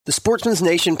The Sportsman's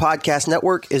Nation Podcast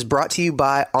Network is brought to you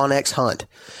by onX Hunt.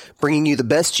 Bringing you the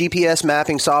best GPS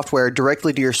mapping software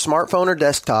directly to your smartphone or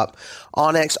desktop,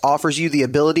 onX offers you the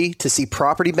ability to see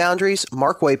property boundaries,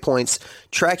 mark waypoints,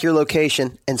 track your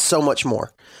location, and so much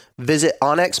more. Visit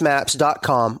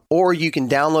onxmaps.com or you can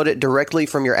download it directly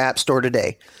from your app store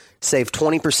today. Save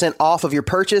 20% off of your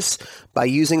purchase by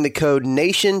using the code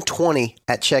NATION20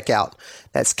 at checkout.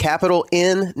 That's capital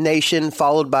N Nation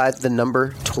followed by the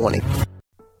number 20.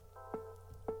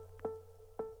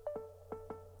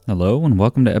 Hello and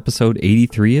welcome to episode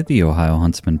 83 of the Ohio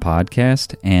Huntsman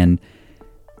Podcast. And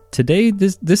today,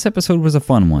 this episode was a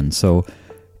fun one. So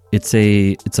it's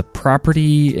a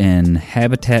property and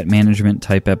habitat management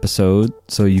type episode.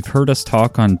 So you've heard us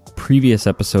talk on previous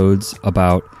episodes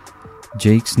about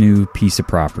Jake's new piece of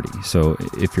property. So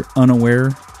if you're unaware,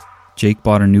 Jake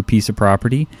bought a new piece of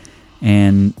property,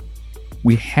 and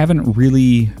we haven't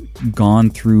really gone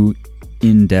through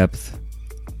in depth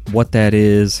what that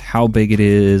is, how big it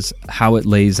is, how it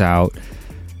lays out.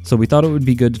 So we thought it would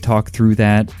be good to talk through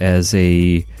that as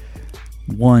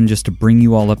just to bring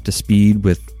you all up to speed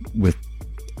with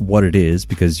what it is,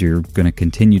 because you're going to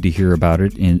continue to hear about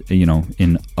it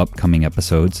in upcoming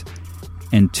episodes.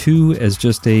 And two, as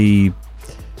just a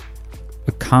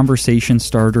conversation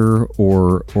starter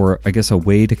or I guess a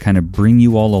way to kind of bring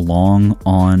you all along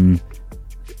on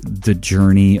the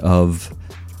journey of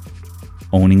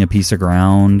owning a piece of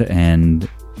ground and,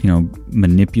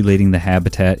 manipulating the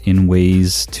habitat in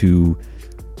ways to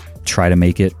try to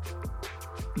make it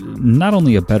not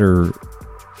only a better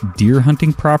deer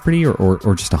hunting property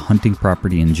or just a hunting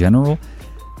property in general,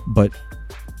 but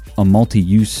a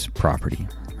multi-use property,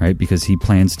 right? Because he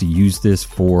plans to use this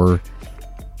for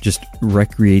just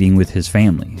recreating with his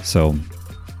family. So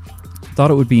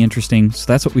thought it would be interesting. So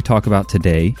that's what we talk about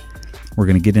today. We're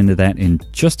going to get into that in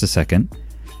just a second.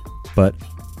 But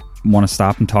want to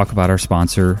stop and talk about our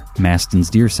sponsor, Mastin's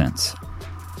Deer Sense.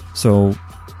 So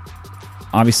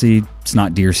obviously it's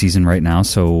not deer season right now,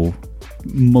 so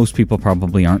most people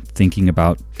probably aren't thinking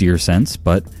about deer scents,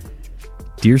 but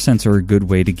deer scents are a good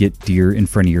way to get deer in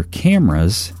front of your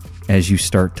cameras as you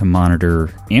start to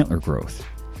monitor antler growth,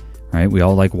 right? We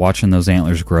all like watching those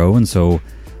antlers grow, and so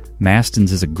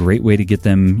Mastin's is a great way to get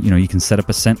them. You can set up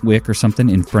a scent wick or something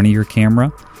in front of your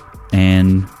camera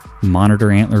and monitor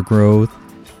antler growth,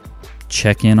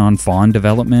 check in on fawn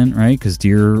development, right? Because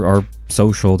deer are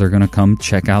social. They're going to come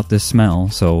check out this smell.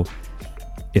 So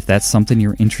if that's something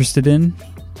you're interested in,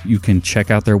 you can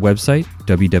check out their website,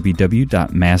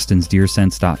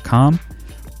 www.mastinsdeersense.com,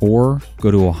 or go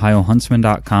to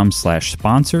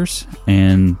ohiohuntsman.com/sponsors,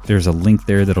 and there's a link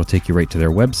there that'll take you right to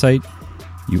their website.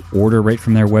 You order right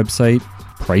from their website.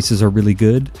 Prices are really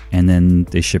good, and then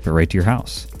they ship it right to your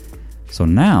house. So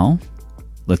now,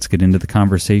 let's get into the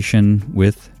conversation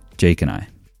with Jake and I.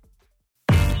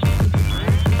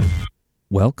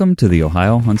 Welcome to the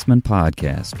Ohio Huntsman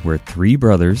Podcast, where three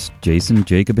brothers, Jason,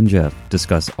 Jacob, and Jeff,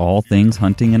 discuss all things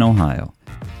hunting in Ohio.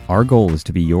 Our goal is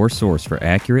to be your source for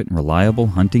accurate and reliable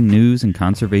hunting news and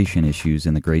conservation issues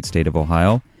in the great state of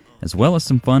Ohio, as well as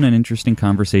some fun and interesting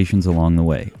conversations along the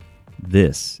way.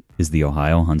 This is the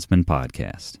Ohio Huntsman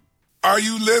Podcast. Are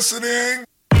you listening?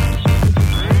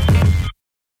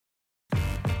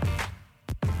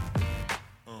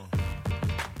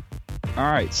 All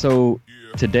right, so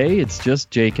today it's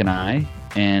just Jake and I,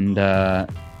 and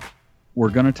we're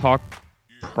going to talk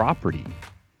property.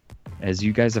 As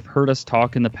you guys have heard us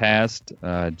talk in the past,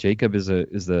 Jacob is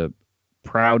the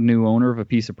proud new owner of a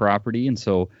piece of property, and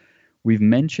so we've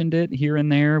mentioned it here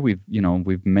and there.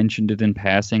 We've mentioned it in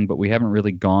passing, but we haven't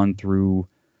really gone through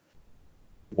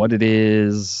what it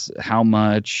is, how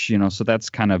much, so that's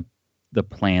kind of the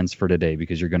plans for today,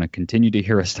 because you're going to continue to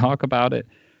hear us talk about it.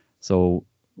 So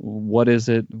what is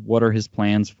it? What are his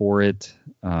plans for it?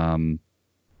 That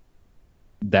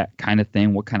kind of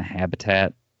thing. What kind of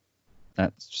habitat?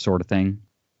 That sort of thing.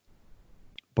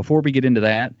 Before we get into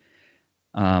that,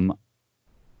 I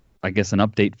guess an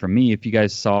update from me. If you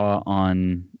guys saw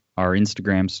on our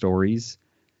Instagram stories,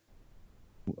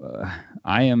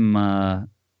 I am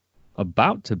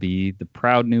about to be the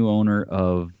proud new owner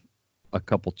of a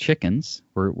couple chickens.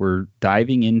 We're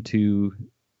diving into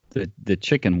the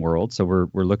chicken world, so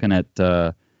we're looking at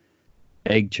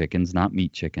egg chickens, not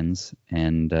meat chickens,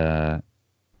 and I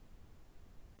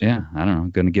don't know,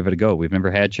 going to give it a go. We've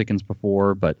never had chickens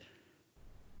before, but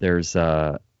there's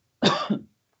my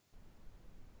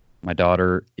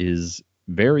daughter is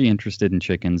very interested in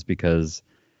chickens because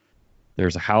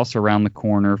there's a house around the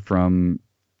corner from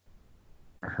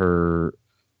her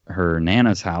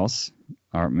Nana's house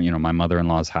my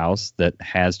mother-in-law's house that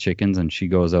has chickens, and she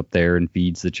goes up there and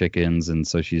feeds the chickens, and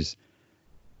so she's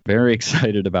very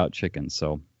excited about chickens.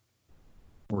 So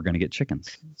we're going to get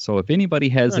chickens. So if anybody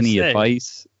has any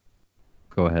advice,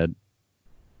 go ahead.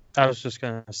 I was just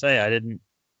going to say,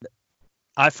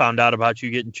 I found out about you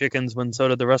getting chickens when so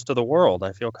did the rest of the world.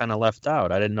 I feel kind of left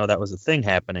out. I didn't know that was a thing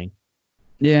happening.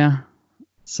 Yeah.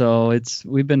 So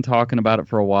we've been talking about it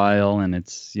for a while, and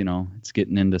it's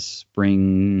getting into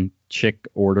spring chick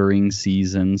ordering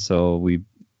season. So we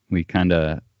kind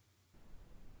of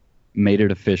made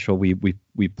it official. We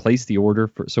placed the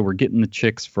order so we're getting the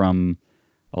chicks from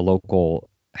a local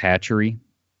hatchery.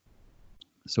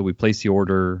 So we placed the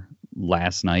order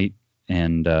last night,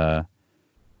 and we're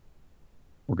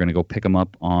going to go pick them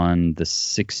up on the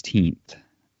 16th.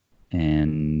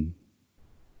 And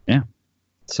yeah,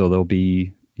 so they'll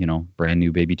be, brand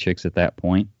new baby chicks at that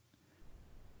point.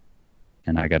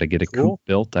 And I got to get a coop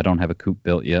built. I don't have a coop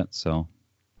built yet, so.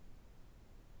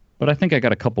 But I think I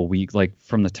got a couple weeks, like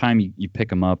from the time you pick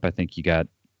them up, I think you got,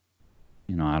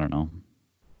 I don't know,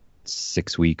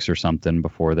 6 weeks or something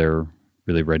before they're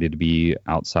really ready to be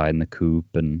outside in the coop.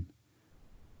 And,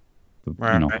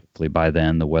 hopefully by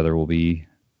then the weather will be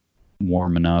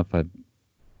warm enough.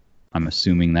 I'm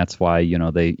assuming that's why,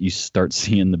 you start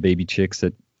seeing the baby chicks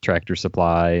at Tractor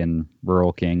Supply and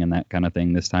Rural King and that kind of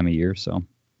thing this time of year. So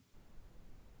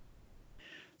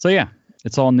yeah,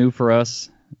 it's all new for us.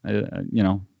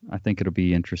 I think it'll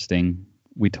be interesting.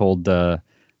 We told,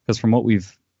 because from what we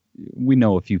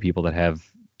know a few people that have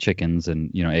chickens and,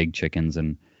 egg chickens,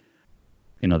 and,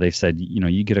 they've said,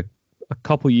 you get a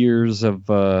couple years of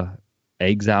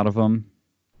eggs out of them.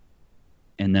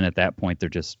 And then at that point, they're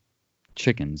just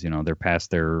chickens, they're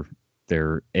past their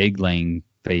egg laying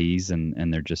phase,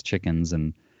 and they're just chickens.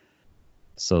 And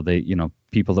so they,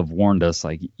 people have warned us,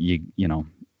 like, you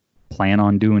plan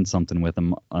on doing something with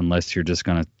them unless you're just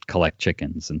going to collect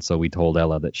chickens. And so we told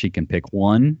Ella that she can pick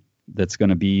one that's going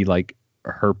to be like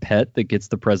her pet that gets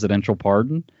the presidential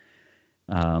pardon.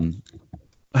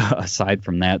 Aside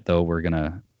from that, though, we're going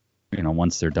to,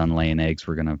 once they're done laying eggs,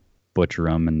 we're going to butcher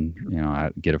them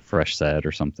and, get a fresh set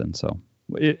or something. So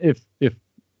if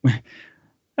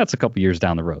that's a couple years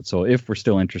down the road. So if we're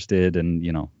still interested, and,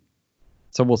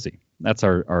 so we'll see. That's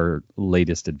our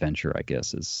latest adventure, I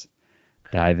guess, is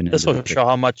diving into this will show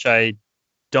how much I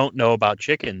don't know about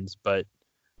chickens, but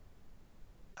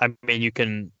I mean, you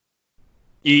can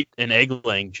eat an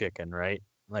egg-laying chicken, right?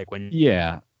 Like when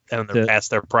they're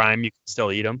past their prime, you can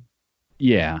still eat them.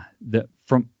 Yeah,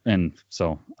 and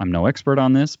so I'm no expert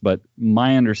on this, but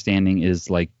my understanding is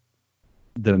like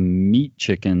the meat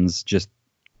chickens just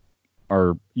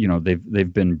are,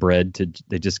 they've been bred to,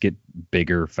 they just get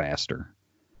bigger faster.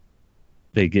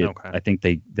 They get, I think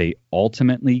they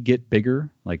ultimately get bigger.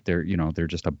 Like they're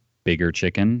just a bigger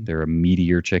chicken. They're a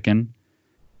meatier chicken.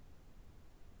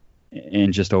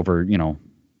 And just over,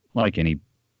 like any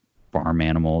farm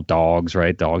animal, dogs,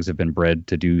 right? Dogs have been bred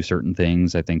to do certain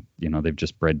things. I think, they've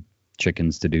just bred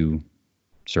chickens to do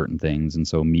certain things. And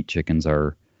so meat chickens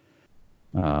are,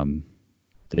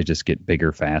 they just get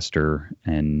bigger faster.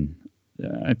 And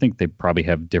I think they probably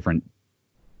have different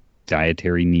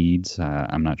dietary needs.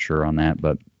 I'm not sure on that,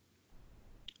 but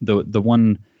the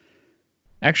one,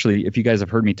 actually, if you guys have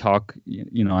heard me talk,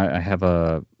 I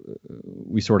have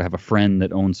we sort of have a friend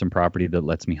that owns some property that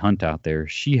lets me hunt out there.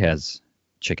 She has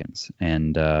chickens,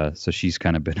 and so she's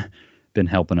kind of been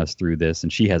helping us through this,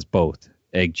 and she has both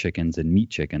egg chickens and meat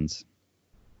chickens.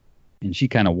 And she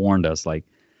kind of warned us, like,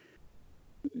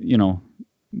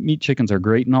 meat chickens are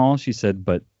great and all, she said,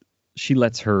 but she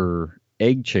lets her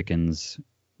egg chickens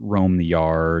roam the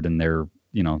yard, and they're,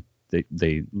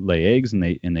 they lay eggs and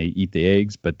they eat the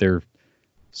eggs, but they're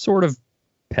sort of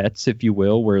pets, if you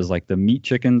will. Whereas like the meat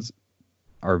chickens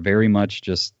are very much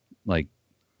just like,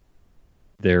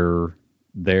 they're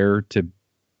there to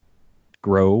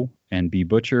grow and be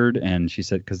butchered. And she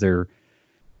said, cause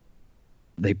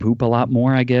they poop a lot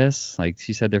more, I guess. Like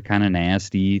she said, they're kind of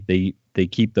nasty. They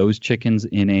keep those chickens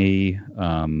in a,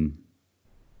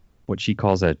 what she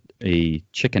calls a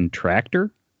chicken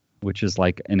tractor, which is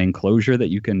like an enclosure that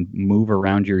you can move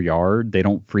around your yard. They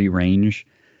don't free range.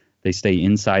 They stay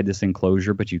inside this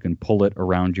enclosure, but you can pull it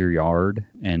around your yard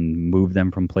and move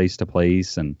them from place to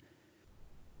place. And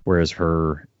whereas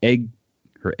her egg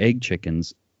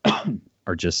chickens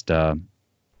are just,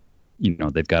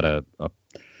 they've got a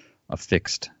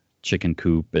fixed chicken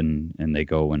coop, and they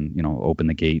go and, open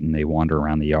the gate and they wander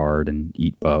around the yard and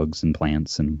eat bugs and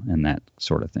plants and that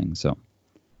sort of thing. So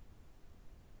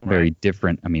very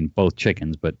different. I mean, both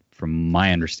chickens, but from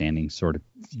my understanding, sort of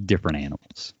different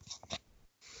animals.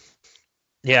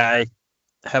 Yeah, I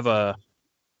have a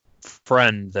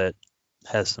friend that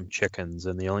has some chickens,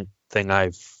 and the only thing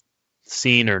I've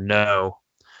seen or know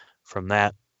from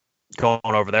that going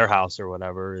over their house or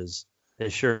whatever is they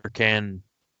sure can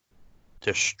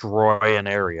destroy an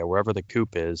area wherever the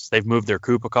coop is. They've moved their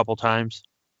coop a couple times,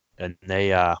 and they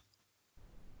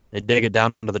dig it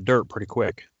down to the dirt pretty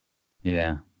quick.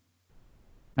 Yeah,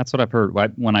 that's what I've heard.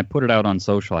 When I put it out on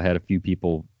social, I had a few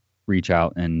people reach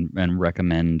out and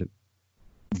recommend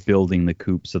building the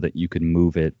coop so that you could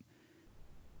move it,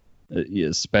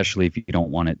 especially if you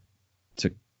don't want it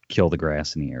to kill the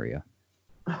grass in the area.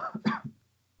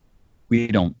 We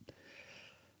don't,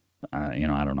 I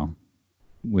don't know.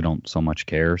 We don't so much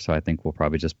care, so I think we'll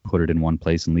probably just put it in one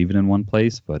place and leave it in one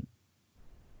place, but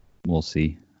we'll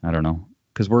see. I don't know.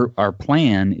 Because our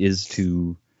plan is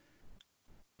to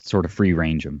sort of free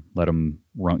range them, let them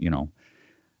run,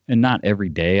 and not every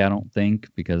day, I don't think,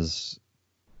 because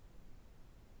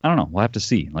I don't know. We'll have to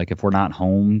see. Like, if we're not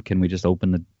home, can we just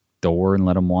open the door and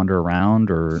let them wander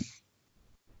around, or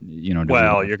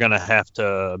well, you're going to have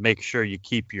to make sure you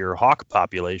keep your hawk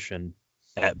population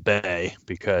at bay,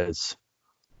 because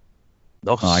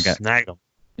they'll snag them.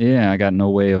 Yeah, I got no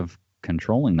way of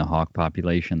controlling the hawk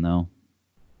population, though.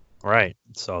 Right.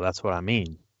 So that's what I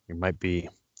mean. You might be.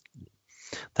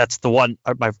 That's the one.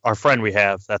 Our friend we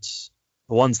have. That's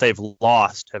the ones they've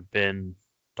lost have been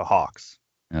to hawks.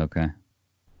 Okay.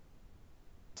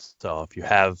 So if you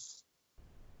have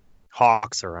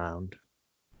hawks around,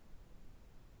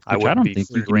 I don't think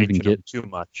you can even get too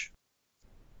much.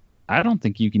 I don't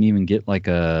think you can even get like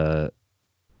a.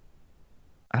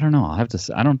 I don't know. I'll have to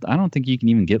say, I don't think you can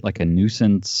even get like a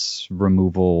nuisance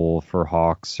removal for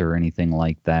hawks or anything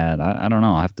like that. I don't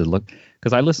know. I have to look,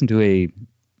 because I listened to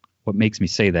what makes me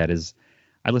say that is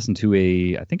I listened to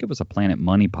I think it was a Planet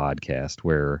Money podcast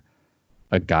where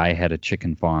a guy had a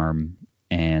chicken farm,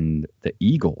 and the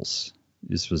eagles,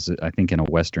 this was, I think, in a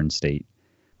western state,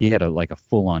 he had a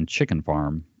full on chicken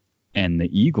farm, and the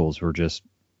eagles were just,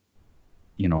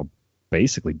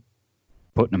 basically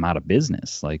putting him out of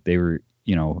business. Like, they were,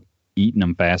 eating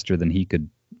them faster than he could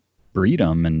breed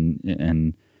them.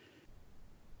 And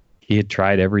he had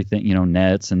tried everything,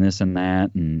 nets and this and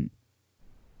that. And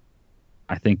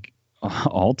I think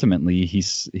ultimately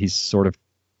he's sort of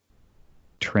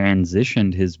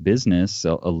transitioned his business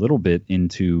a little bit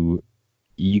into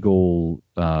eagle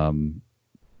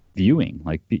viewing.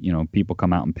 Like, people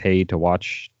come out and pay to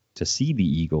see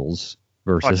the eagles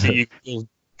versus the eagles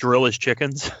drill his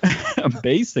chickens.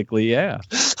 Basically, yeah.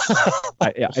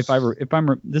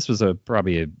 This was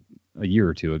probably a year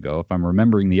or two ago, if I'm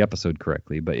remembering the episode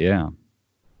correctly. But yeah,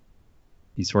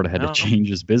 he sort of had to change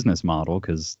his business model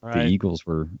because the eagles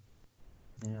were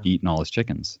eating all his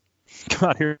chickens. Come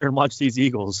out here and watch these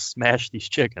eagles smash these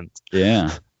chickens.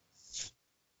 Yeah.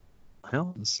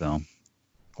 Well,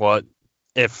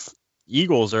 if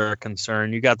eagles are a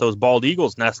concern, you got those bald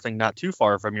eagles nesting not too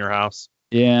far from your house.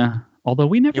 Yeah. Although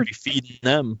we never be feeding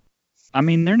them. I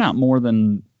mean, they're not more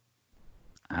than,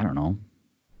 I don't know,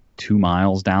 2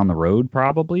 miles down the road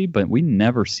probably, but we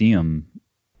never see them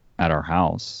at our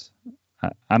house.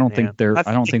 I don't think they're.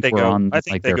 I don't think we're on. I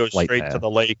think they go straight to the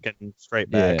lake and straight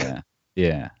back.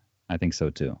 Yeah, I think so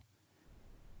too.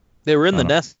 They were in the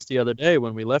nest the other day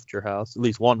when we left your house. At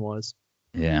least one was.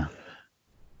 Yeah.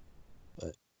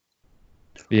 But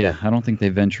yeah, I don't think they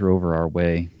venture over our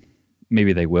way.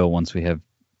 Maybe they will once we have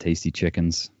tasty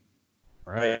chickens.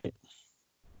 Right.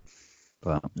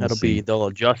 But they'll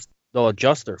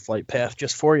adjust their flight path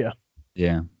just for you.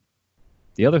 Yeah.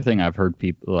 The other thing I've heard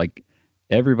people, like,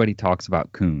 everybody talks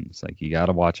about coons. Like, you got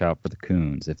to watch out for the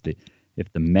coons. If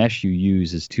the mesh you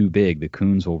use is too big, the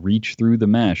coons will reach through the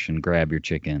mesh and grab your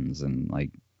chickens, and like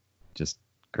just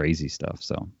crazy stuff.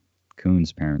 So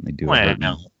coons apparently do it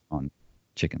on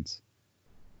chickens.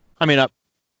 I mean,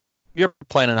 you're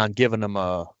planning on giving them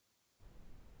a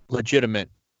legitimate,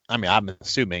 I mean, I'm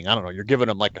assuming, I don't know, you're giving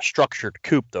them like a structured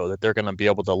coop, though, that they're going to be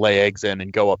able to lay eggs in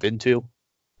and go up into?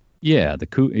 Yeah, the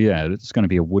coop. Yeah, it's going to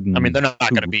be a wooden. I mean, they're not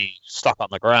going to be stuck on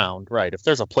the ground, right? If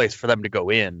there's a place for them to go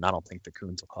in, I don't think the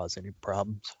coons will cause any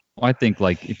problems. Well, I think,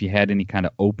 like, if you had any kind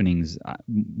of openings,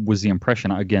 was the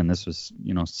impression, again, this was,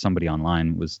 somebody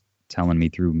online was telling me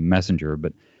through Messenger,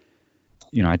 but,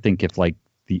 I think if, like,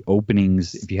 the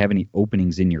openings, if you have any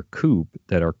openings in your coop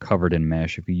that are covered in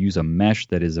mesh, if you use a mesh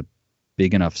that is a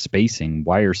big enough spacing,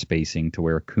 wire spacing, to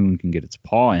where a coon can get its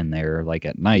paw in there, like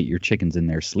at night, your chicken's in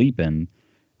there sleeping,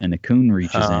 and the coon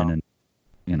reaches in and,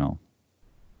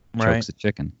 chokes the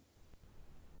chicken.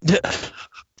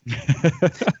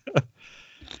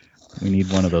 We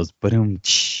need one of those. Boom.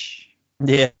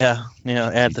 Yeah.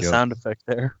 Add the sound effect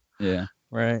there. Yeah.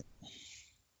 Right.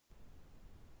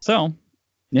 So,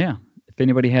 yeah, if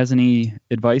anybody has any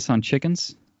advice on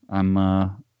chickens, I'm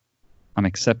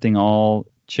accepting all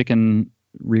chicken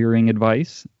rearing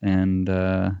advice, and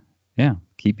yeah,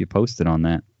 keep you posted on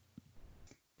that.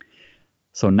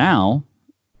 So now,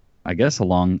 I guess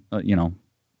along,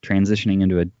 transitioning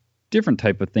into a different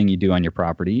type of thing you do on your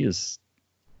property is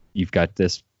you've got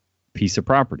this piece of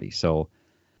property. So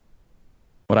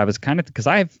what I was because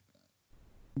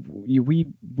we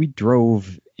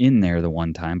drove in there the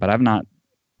one time, but I've not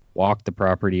walked the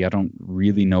property. I don't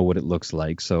really know what it looks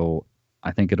like. So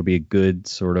I think it'll be a good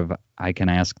sort of, I can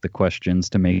ask the questions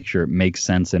to make sure it makes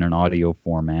sense in an audio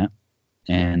format.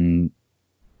 And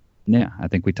yeah, I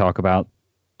think we talk about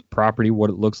property, what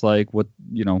it looks like, what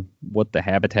the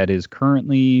habitat is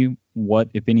currently, what,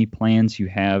 if any, plans you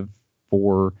have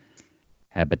for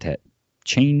habitat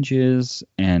changes,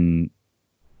 and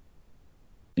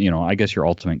I guess your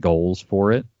ultimate goals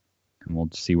for it, and we'll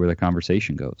see where the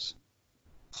conversation goes.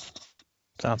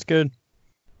 Sounds good.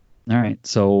 All right,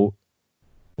 so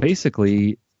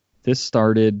basically this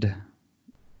started,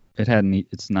 you haven't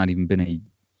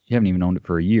even owned it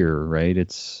for a year, right?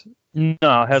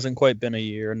 No, it hasn't quite been a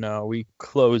year. No, we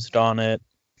closed on it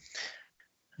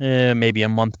maybe a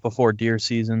month before deer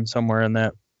season, somewhere in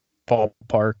that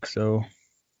ballpark. So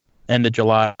end of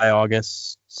July,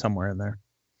 August, somewhere in there.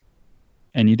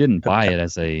 And you didn't buy it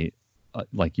as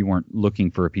like you weren't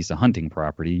looking for a piece of hunting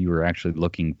property. You were actually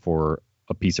looking for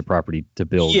a piece of property to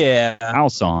build a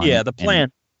house on. Yeah, the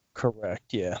plan.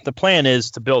 Correct. Yeah, the plan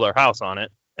is to build our house on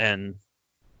it, and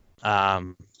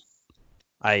my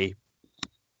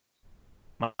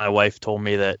wife told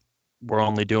me that we're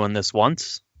only doing this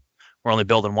once. We're only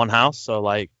building one house, so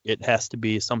like it has to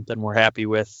be something we're happy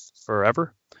with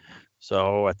forever.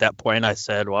 So at that point, I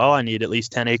said, well, I need at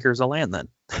least 10 acres of land then.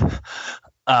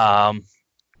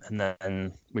 And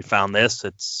then we found this.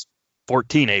 It's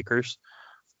 14 acres.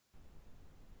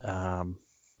 And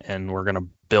we're going to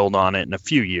build on it in a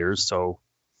few years. So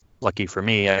lucky for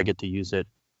me, I get to use it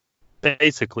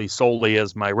basically solely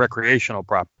as my recreational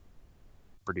property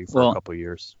for a couple of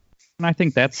years. And I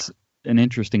think that's an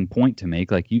interesting point to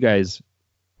make. Like, you guys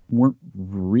weren't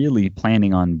really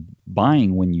planning on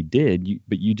buying when you did,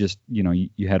 but you just,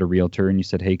 you had a realtor and you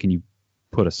said, hey, can you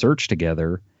put a search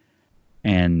together?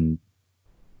 And,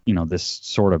 this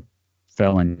sort of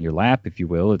fell in your lap, if you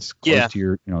will. It's close to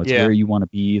your, it's where you want to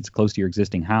be. It's close to your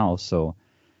existing house. So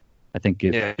I think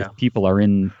if people are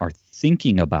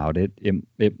thinking about it,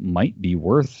 it might be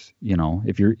worth,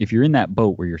 if you're in that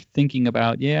boat where you're thinking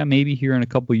about, maybe here in a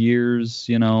couple years,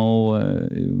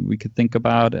 we could think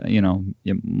about,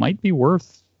 it might be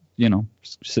worth,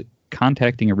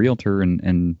 contacting a realtor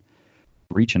and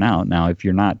reaching out. Now, if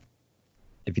you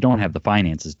don't have the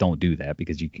finances, don't do that,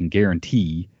 because you can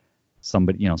guarantee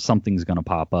somebody, something's going to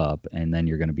pop up, and then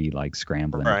you're going to be like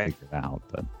scrambling to figure it out.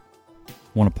 But I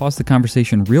want to pause the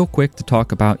conversation real quick to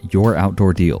talk about Your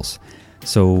Outdoor Deals.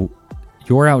 So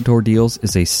Your Outdoor Deals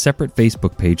is a separate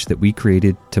Facebook page that we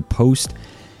created to post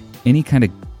any kind of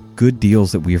good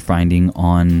deals that we are finding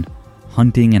on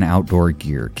hunting and outdoor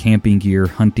gear, camping gear,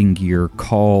 hunting gear,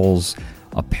 calls,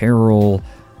 apparel,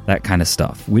 that kind of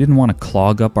stuff. We didn't want to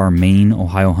clog up our main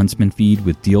Ohio Huntsman feed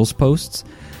with deals posts.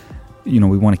 We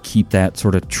want to keep that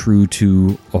sort of true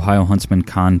to Ohio Huntsman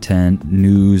content,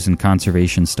 news, and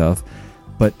conservation stuff.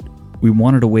 But we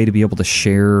wanted a way to be able to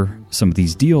share some of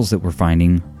these deals that we're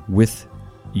finding with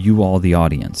you all, the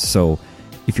audience. So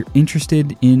if you're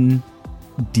interested in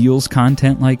deals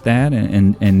content like that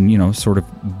and sort of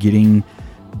getting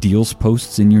deals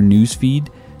posts in your news feed,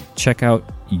 check out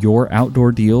Your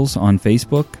Outdoor Deals on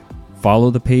Facebook.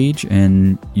 Follow the page,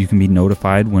 and you can be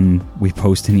notified when we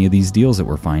post any of these deals that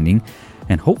we're finding.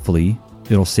 And hopefully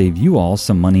it'll save you all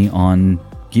some money on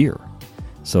gear.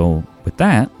 So with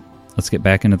that, let's get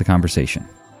back into the conversation.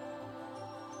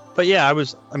 But yeah,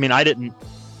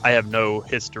 I have no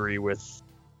history with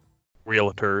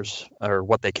realtors or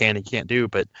what they can and can't do,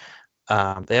 but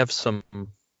they have some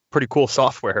pretty cool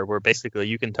software where basically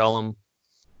you can tell them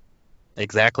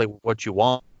exactly what you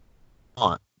want.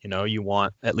 You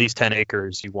want at least 10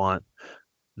 acres, you want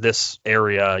this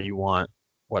area, you want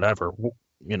whatever,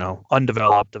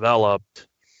 undeveloped, developed,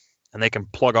 and they can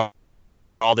plug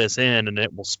all this in, and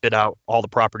it will spit out all the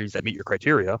properties that meet your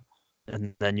criteria.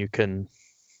 And then you can,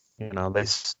 they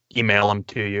email them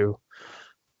to you,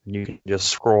 and you can just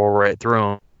scroll right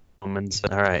through them and say,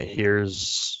 all right,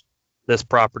 here's this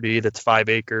property that's 5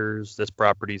 acres, this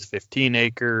property's 15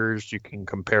 acres. You can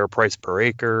compare price per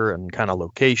acre and kind of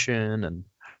location, and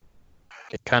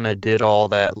it kind of did all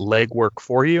that legwork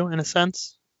for you in a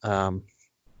sense. And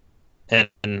I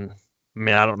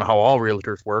don't know how all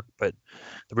realtors work, but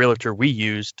the realtor we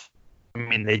used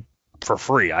mean, they for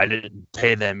free. I didn't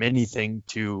pay them anything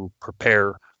to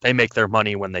prepare. They make their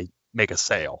money when they make a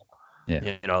sale.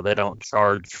 Yeah. They don't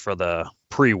charge for the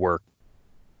pre-work,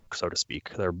 so to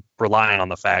speak. They're relying on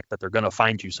the fact that they're going to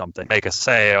find you something, make a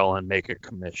sale, and make a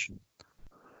commission.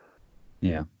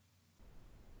 Yeah.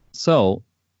 So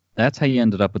that's how you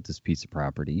ended up with this piece of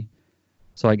property.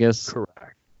 So I guess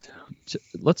correct.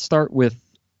 Let's start with,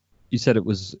 you said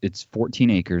it's 14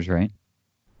 acres, right?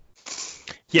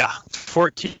 Yeah,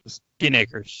 14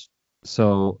 acres.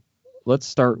 So let's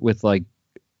start with like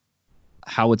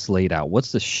how it's laid out.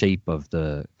 What's the shape of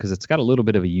because it's got a little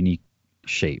bit of a unique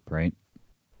shape, right?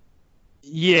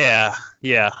 Yeah.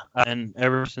 And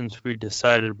ever since we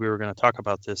decided we were going to talk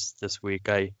about this week,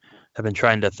 I have been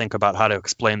trying to think about how to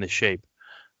explain the shape.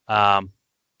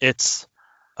 It's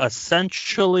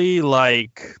essentially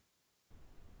like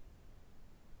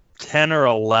 10 or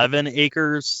 11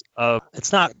 acres of,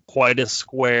 it's not quite a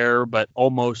square, but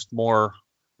almost more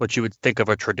what you would think of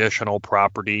a traditional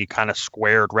property, kind of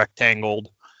squared, rectangled.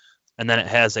 And then it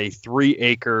has a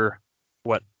 3-acre,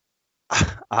 what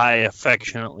I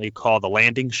affectionately call the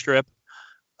landing strip.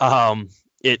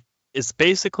 It is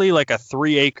basically like a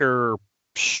 3-acre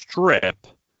strip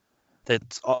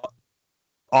that's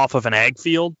off of an ag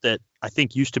field that I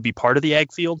think used to be part of the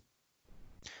ag field.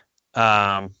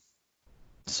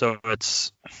 So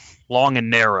it's long and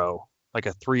narrow, like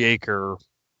a 3-acre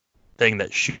thing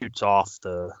that shoots off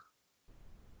the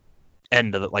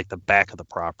end of the back of the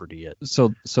property. So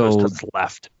to the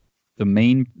left. The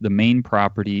main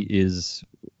property is,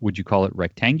 would you call it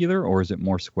rectangular or is it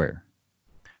more square?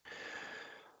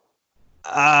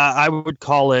 I would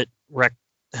call it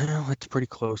it's pretty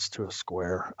close to a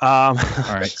square. All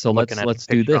right, so let's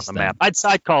do this on the map.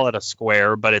 I'd call it a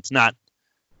square, but it's not.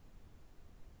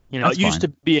 It used to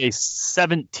be a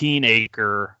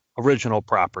 17-acre original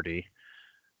property,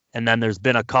 and then there's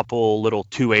been a couple little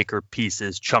 2-acre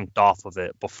pieces chunked off of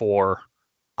it before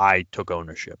I took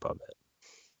ownership of it.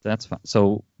 That's fine.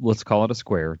 So let's call it a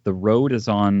square. The road is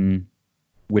on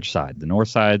which side? The north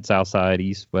side, south side,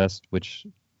 east, west? Which?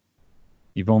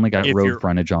 You've only got road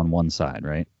frontage on one side,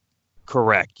 right?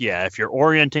 Correct. Yeah. If you're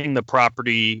orienting the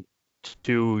property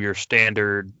to your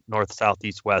standard north, south,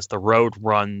 east, west, the road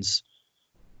runs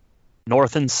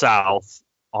north and south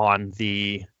on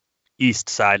the east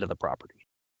side of the property.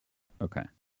 Okay.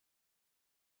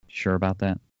 Sure about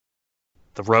that?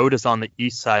 The road is on the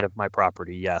east side of my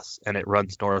property, yes, and it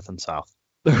runs north and south.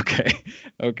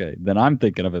 Okay. Then I'm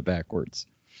thinking of it backwards.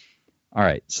 All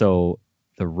right. So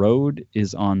the road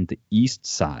is on the east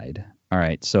side. All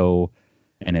right. So,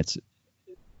 and it's.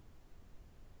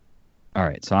 All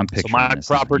right. So I'm picturing my this.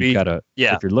 property.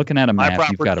 If you're looking at a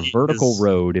map, you've got a vertical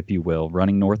road, if you will,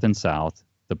 running north and south.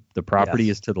 The property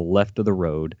is to the left of the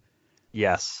road.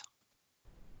 Yes.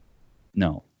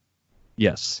 No.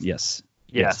 Yes.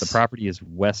 The property is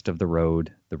west of the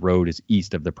road. The road is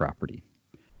east of the property.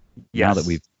 Yes. Now that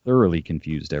we've thoroughly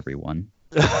confused everyone.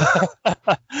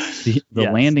 The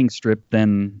landing strip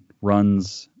then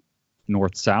runs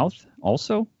north-south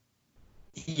also?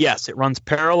 Yes, it runs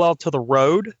parallel to the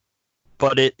road,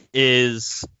 but it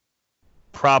is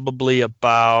probably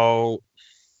about,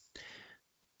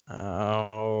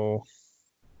 let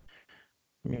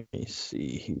me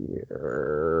see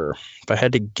here. If I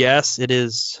had to guess, it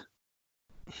is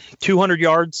 200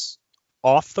 yards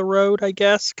off the road, I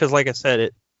guess, because like I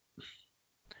said,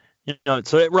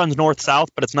 so it runs north-south,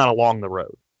 but it's not along the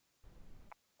road.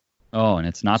 Oh, and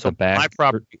it's not the back. My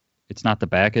property. It's not the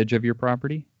back edge of your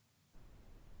property?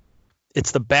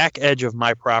 It's the back edge of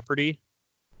my property,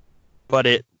 but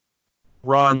it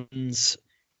runs.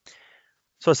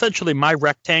 So essentially, my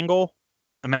rectangle.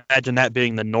 Imagine that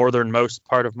being the northernmost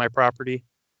part of my property,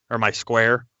 or my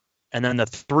square, and then the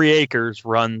 3 acres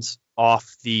runs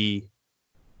off the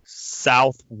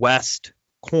southwest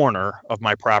corner of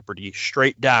my property,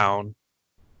 straight down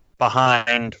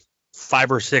behind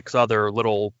 5 or 6 other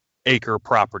little acre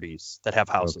properties that have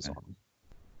houses on them.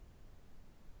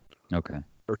 Okay.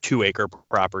 Or 2-acre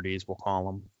properties, we'll call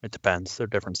them. It depends. They're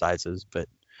different sizes, but.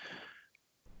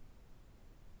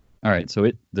 All right.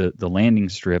 So the landing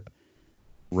strip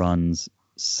runs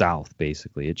south,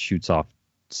 basically. It shoots off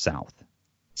south.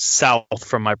 South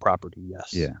from my property,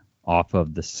 yes. Yeah. Off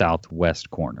of the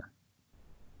southwest corner.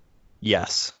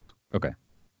 Yes. Okay.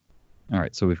 All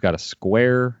right. So we've got a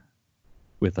square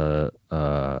with a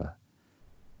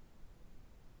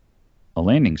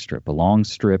landing strip, a long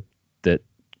strip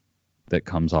that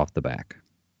comes off the back.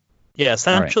 Yeah,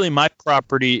 essentially my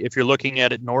property, if you're looking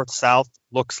at it north-south,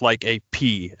 looks like a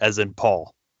P, as in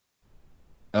Paul.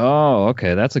 Oh,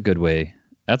 okay. That's a good way.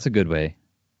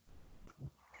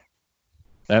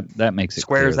 That makes it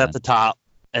squares clear, at the top,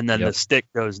 and then Yep. the stick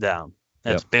goes down.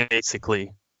 That's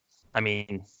basically, I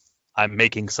mean, I'm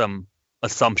making some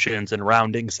assumptions and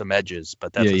rounding some edges,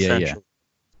 but that's essentially.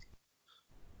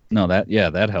 No,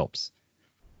 that helps.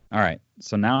 All right,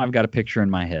 so now I've got a picture in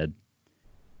my head,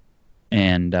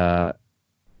 and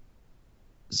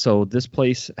so this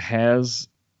place has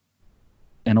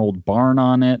an old barn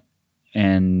on it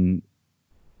and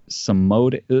some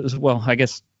mowed. Well, I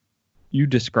guess you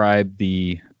describe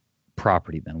the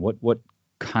property then. What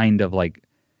kind of like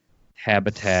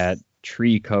habitat,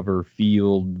 tree cover,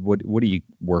 field? What are you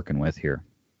working with here?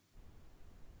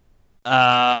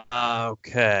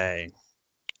 Okay.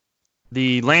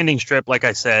 The landing strip, like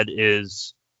I said,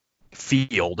 is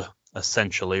field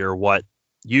essentially, or what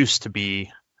used to be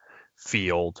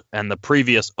field, and the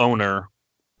previous owner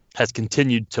has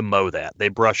continued to mow that. They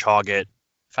brush hog it.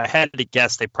 If I had to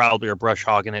guess, they probably are brush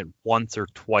hogging it once or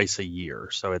twice a year.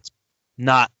 So it's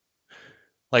not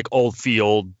like old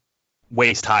field,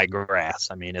 waist high grass.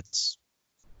 I mean, it's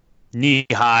knee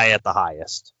high at the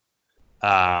highest.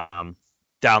 Down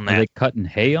there. Are they cutting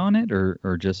hay on it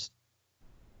or just?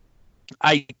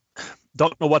 I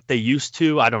don't know what they used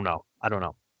to. I don't know.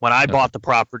 When I bought the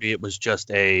property, it was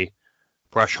just a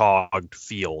brush hogged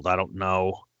field. I don't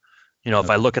know. If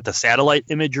I look at the satellite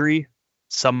imagery,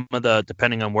 some of the,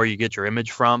 depending on where you get your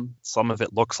image from, some of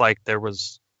it looks like there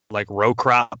was like row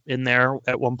crop in there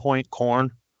at one point,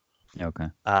 corn. Okay.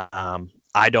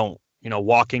 I don't,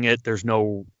 walking it, there's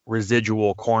no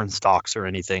residual corn stalks or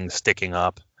anything sticking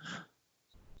up.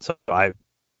 So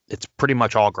it's pretty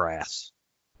much all grass.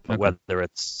 Okay. Whether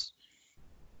it's,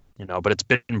 but it's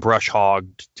been brush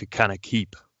hogged to kind of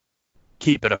keep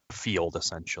it a field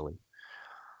essentially.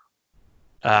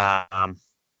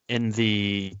 In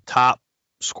the top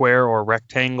square or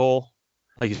rectangle,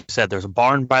 like you said, there's a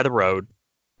barn by the road,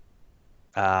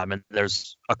 and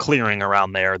there's a clearing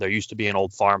around there. There used to be an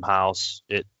old farmhouse.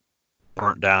 It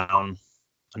burnt down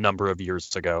a number of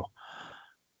years ago,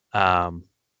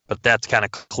 but that's kind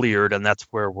of cleared, and that's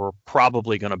where we're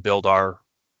probably going to build our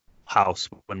house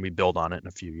when we build on it in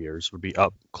a few years. Would be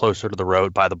up closer to the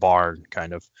road by the barn,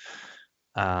 kind of.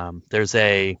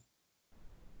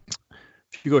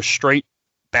 If you go straight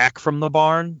back from the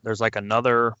barn, there's like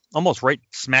another, almost right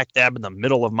smack dab in the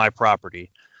middle of my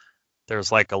property. There's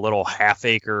like a little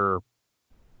half-acre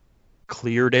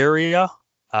cleared area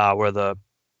where the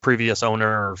previous owner,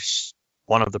 or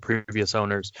one of the previous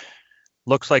owners,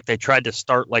 looks like they tried to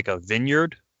start like a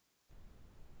vineyard.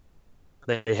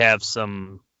 They have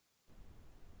some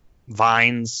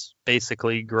vines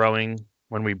basically growing.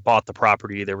 When we bought the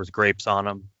property, there was grapes on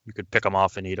them. You could pick them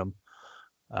off and eat them.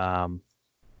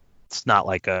 It's not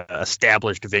like a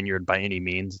established vineyard by any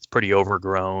means. It's pretty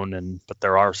overgrown, but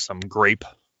there are some grape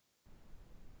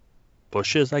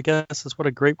bushes, I guess is what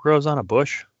a grape grows on, a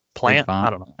bush plant. I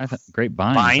don't know.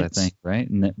 Grapevines, I think, right?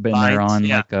 And they're on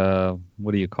like a,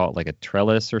 what do you call it, like a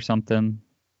trellis or something?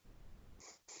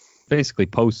 Basically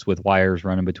posts with wires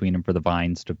running between them for the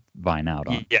vines to vine out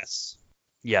on.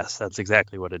 Yes, that's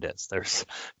exactly what it is. There's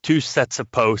two sets of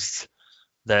posts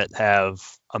that have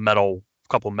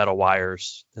couple metal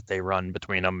wires that they run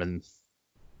between them, and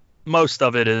most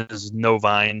of it is no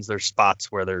vines. There's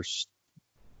spots where there's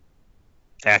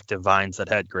active vines that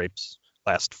had grapes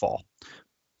last fall,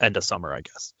 end of summer, I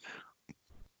guess.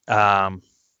 And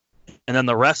then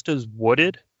the rest is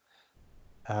wooded.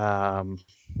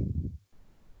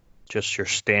 Just your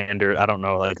standard, I don't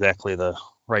know exactly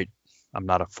I'm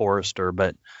not a forester,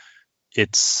 but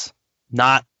it's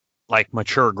not like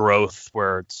mature growth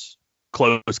where it's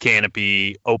closed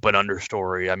canopy, open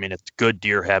understory. I mean, it's good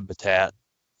deer habitat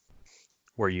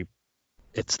where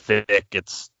it's thick,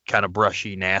 it's kind of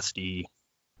brushy, nasty,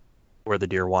 where the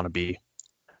deer want to be.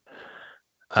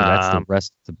 So that's the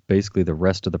rest. Basically, the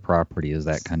rest of the property is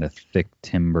that kind of thick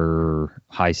timber,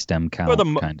 high stem count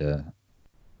kind of.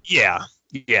 Yeah,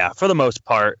 for the most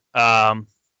part.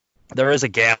 There is a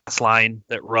gas line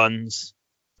that runs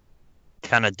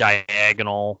kind of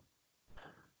diagonal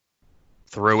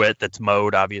through it that's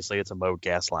mowed. Obviously, it's a mowed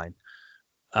gas line.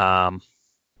 But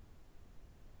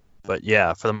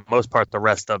yeah, for the most part, the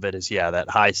rest of it is, that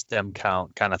high stem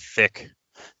count, kind of thick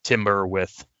timber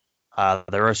with,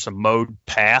 there are some mowed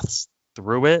paths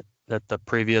through it that the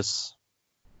previous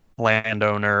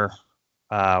landowner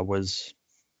was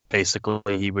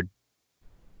basically, he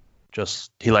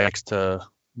likes to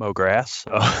mow grass.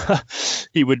 So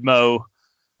he would mow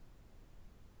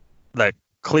the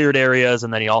cleared areas,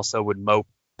 and then he also would mow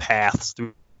paths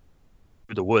through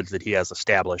the woods that he has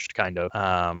established, kind of.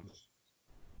 I'm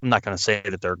not going to say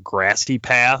that they're grassy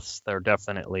paths. They're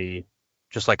definitely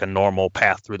just like a normal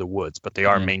path through the woods, but they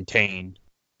are maintained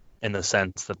in the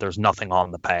sense that there's nothing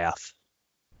on the path.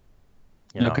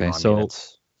 Okay,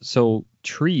 so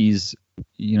trees,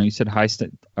 you said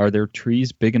are there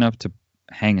trees big enough to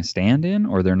hang a stand in,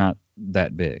 or they're not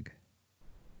that big?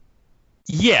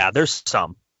 Yeah, there's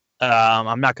some.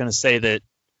 I'm not going to say that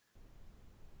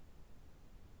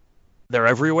they're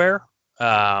everywhere,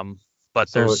 but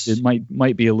so it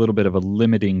might be a little bit of a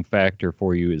limiting factor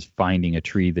for you is finding a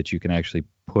tree that you can actually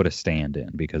put a stand in,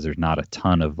 because there's not a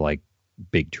ton of like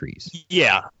big trees.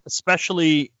 Yeah,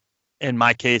 especially in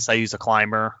my case, I use a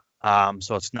climber,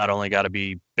 so it's not only got to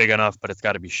be big enough, but it's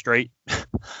got to be straight.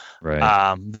 Right.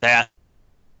 That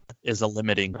is a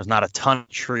limiting. There's not a ton of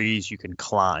trees you can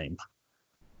climb.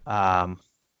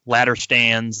 Ladder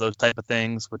stands, those type of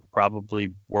things would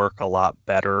probably work a lot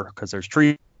better, because there's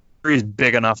trees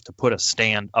big enough to put a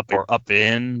stand up or up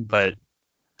in, but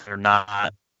they're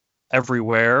not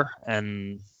everywhere.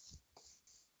 And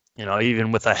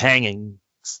even with a hanging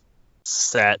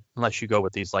set, unless you go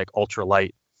with these like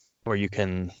ultralight, where you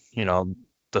can,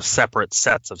 the separate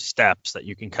sets of steps that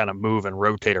you can kind of move and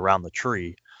rotate around the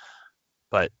tree.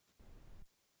 But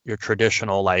your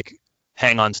traditional like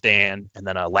hang on stand and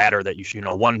then a ladder that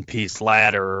one piece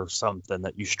ladder or something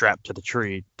that you strap to the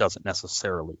tree doesn't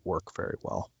necessarily work very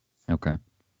well. Okay.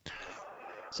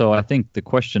 So I think the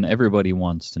question everybody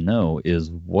wants to know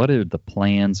is, what are the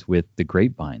plans with the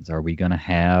grapevines? Are we going to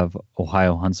have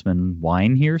Ohio Huntsman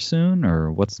wine here soon,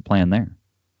 or what's the plan there?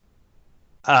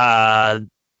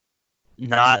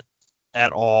 Not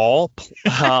at all.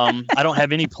 I don't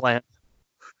have any plan.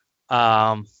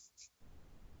 I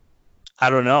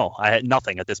don't know. I had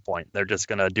nothing at this point. They're just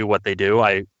going to do what they do.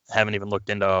 I haven't even looked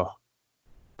into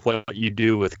what you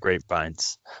do with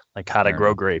grapevines, like how to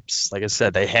grow grapes. Like I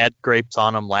said, they had grapes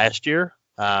on them last year,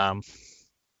 but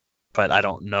I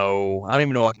don't know. I don't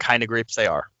even know what kind of grapes they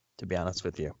are, to be honest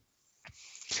with you.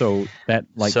 So that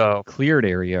cleared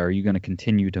area, are you going to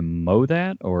continue to mow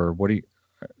that, or what do you?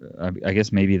 I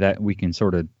guess maybe that we can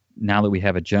sort of, now that we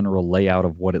have a general layout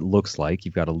of what it looks like,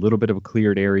 you've got a little bit of a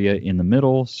cleared area in the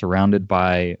middle, surrounded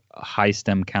by a high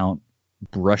stem count,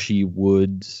 brushy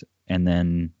woods, and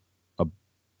then a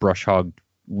brush hog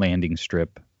landing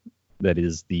strip that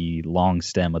is the long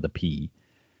stem of the pea.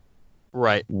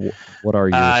 Right. What are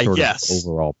your sort of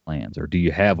overall plans, or do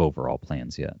you have overall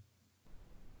plans yet?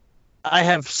 I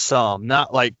have some,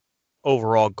 not like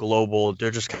overall global.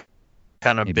 They're just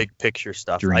kind of big picture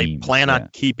stuff. Dreams, I plan on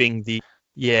keeping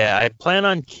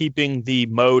the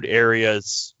mowed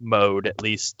areas mowed, at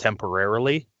least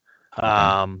temporarily. Okay.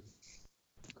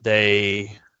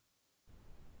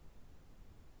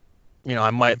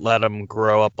 I might let them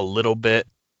grow up a little bit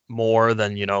more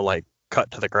than, like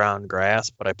cut to the ground grass,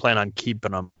 but I plan on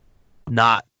keeping them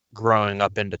not growing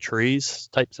up into trees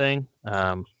type thing.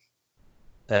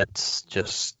 That's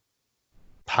just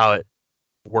how it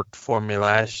worked for me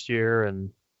last year,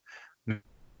 and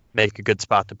make a good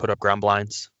spot to put up ground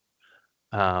blinds.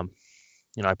 I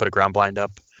put a ground blind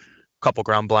up, a couple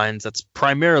ground blinds. That's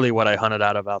primarily what I hunted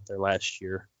out there last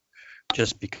year,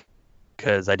 just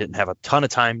because I didn't have a ton of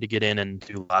time to get in and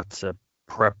do lots of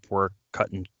prep work,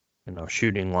 cutting,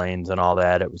 shooting lanes and all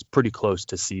that. It was pretty close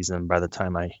to season by the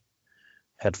time I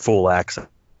had full access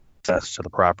to the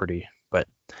property. But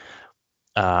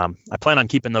I plan on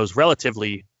keeping those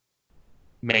relatively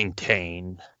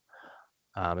maintained.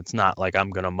 It's not like I'm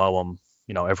going to mow them,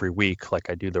 every week like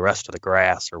I do the rest of the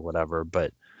grass or whatever,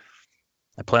 but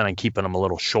I plan on keeping them a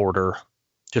little shorter,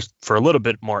 just for a little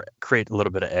bit more, create a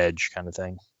little bit of edge kind of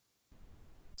thing.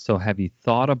 So have you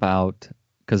thought about,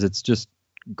 because it's just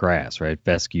grass, right?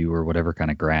 Fescue or whatever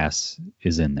kind of grass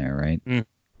is in there, right?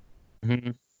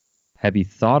 Mm-hmm. Have you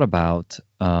thought about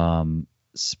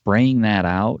spraying that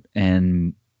out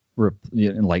and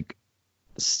like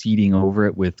seeding over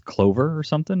it with clover or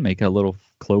something? Make a little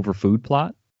clover food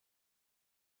plot?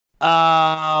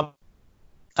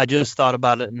 I just thought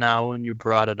about it now when you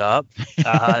brought it up.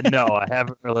 No, I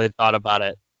haven't really thought about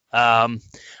it.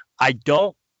 I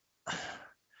don't,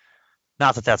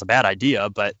 not that that's a bad idea,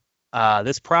 but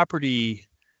this property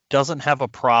doesn't have a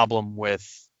problem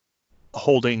with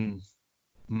holding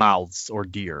mouths or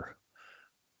deer.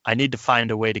 I need to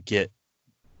find a way to get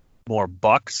more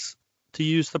bucks to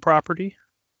use the property.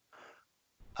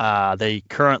 They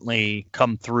currently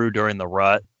come through during the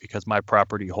rut because my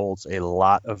property holds a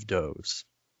lot of does.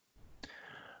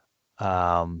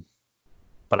 But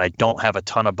I don't have a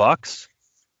ton of bucks.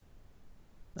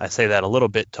 I say that a little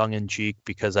bit tongue-in-cheek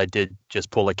because I did just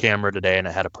pull a camera today and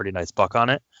it had a pretty nice buck on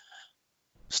it.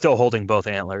 Still holding both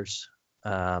antlers.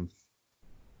 On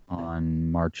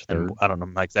March 3rd. I don't know,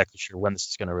 I'm not exactly sure when this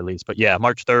is going to release, but yeah,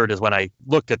 March 3rd is when I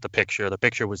looked at the picture. The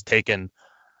picture was taken,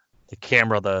 the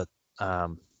camera, the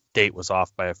date was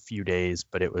off by a few days,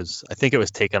 but I think it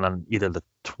was taken on either the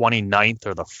 29th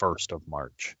or the 1st of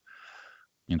March.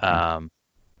 Okay.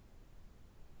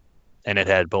 And it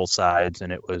had both sides,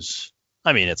 and it was,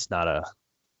 I mean, it's not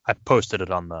I posted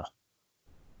it on the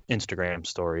Instagram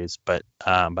stories, but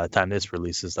by the time this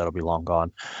releases, that'll be long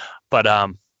gone. But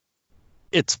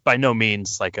it's by no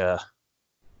means like a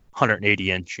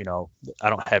 180 inch, I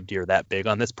don't have deer that big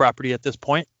on this property at this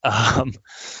point.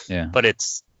 But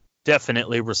it's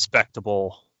definitely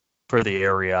respectable for the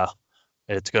area.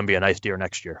 It's going to be a nice deer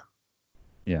next year.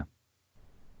 Yeah.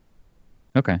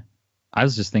 Okay. I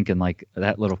was just thinking like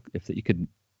that little, if you could,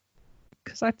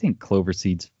 because I think clover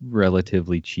seed's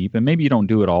relatively cheap, and maybe you don't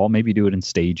do it all. Maybe you do it in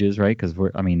stages, right? Because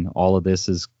all of this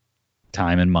is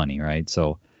time and money, right?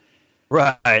 So.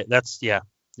 Right. That's, yeah.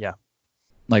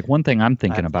 Like one thing I'm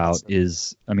thinking about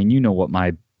is, what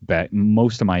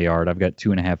most of my yard, I've got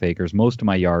 2.5 acres. Most of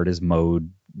my yard is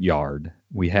mowed yard.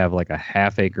 We have like a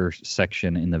 1/2 acre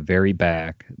section in the very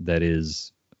back that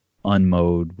is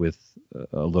unmowed with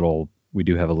we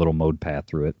do have a little mowed path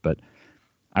through it. But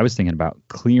I was thinking about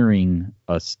clearing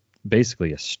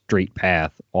basically a straight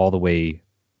path all the way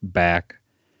back,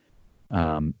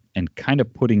 and kind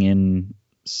of putting in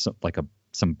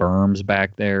some berms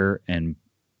back there, and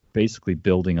basically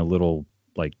building a little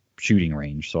like shooting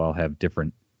range. So I'll have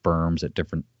different berms at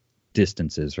different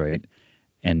distances, right?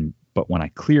 But when I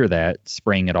clear that,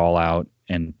 spraying it all out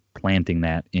and planting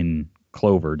that in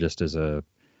clover just as a,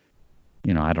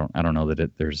 I don't know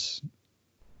that there's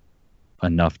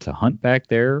enough to hunt back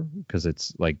there, because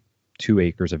it's like 2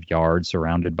 acres of yard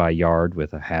surrounded by yard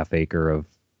with a 1/2 acre of,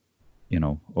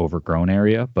 overgrown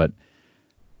area. But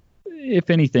if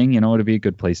anything, it'd be a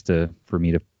good place for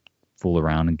me to fool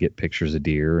around and get pictures of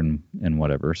deer and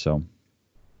whatever. So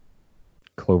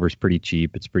clover's pretty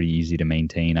cheap. It's pretty easy to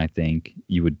maintain. I think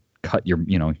you would cut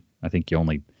I think you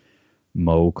only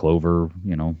mow clover,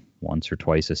 once or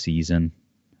twice a season,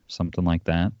 something like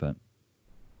that. But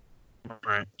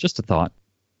right. Just a thought.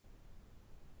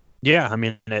 Yeah.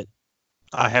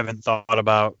 I haven't thought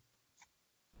about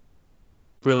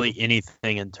really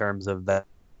anything in terms of that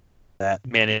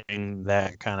managing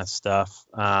that kind of stuff.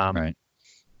 Right.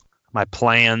 My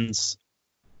plans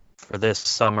for this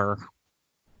summer,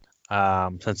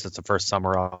 since it's the first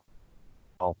summer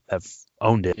I'll have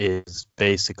owned it, is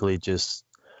basically just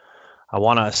I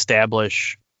want to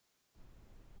establish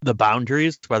the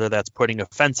boundaries, whether that's putting a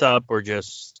fence up or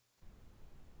just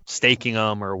staking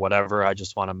them or whatever. I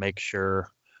just want to make sure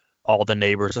all the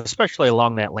neighbors, especially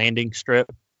along that landing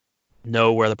strip,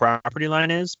 know where the property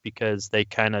line is, because they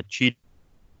kind of cheat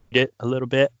it a little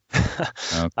bit.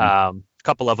 Okay. A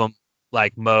couple of them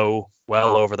like mow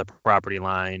well over the property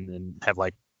line and have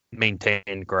like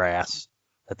maintained grass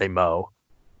that they mow.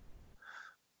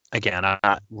 Again, I'm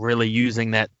not really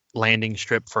using that landing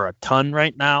strip for a ton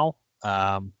right now,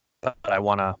 but I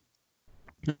don't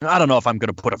know if I'm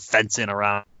going to put a fence in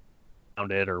around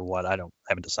it or what.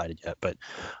 Haven't decided yet, but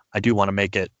I do want to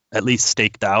make it at least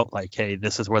staked out, like, hey,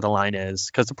 this is where the line is,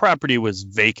 because the property was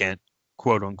vacant,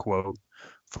 quote unquote,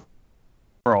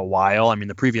 for a while.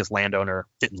 The previous landowner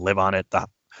didn't live on it. The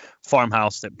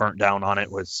farmhouse that burnt down on it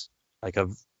was like a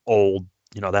old,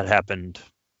 that happened,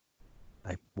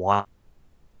 I want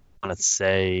to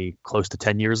say close to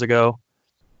 10 years ago,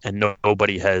 and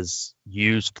nobody has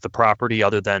used the property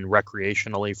other than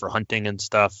recreationally for hunting and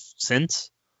stuff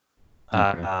since.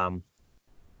 Okay.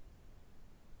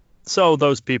 So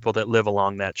those people that live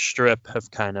along that strip have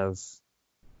kind of,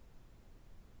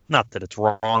 not that it's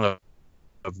wrong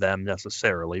of them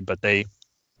necessarily, but they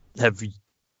have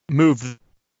moved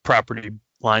property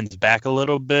lines back a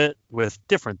little bit with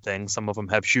different things. Some of them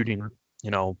have shooting,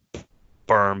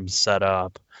 berms set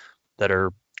up that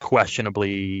are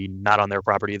questionably not on their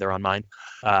property, they're on mine.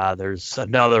 There's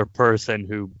another person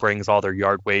who brings all their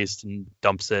yard waste and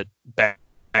dumps it back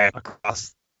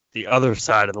across the other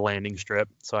side of the landing strip.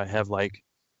 So I have like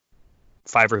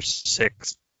 5 or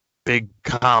 6 big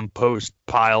compost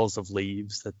piles of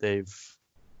leaves that they've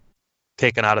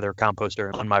taken out of their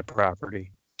composter on my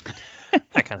property.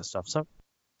 That kind of stuff. So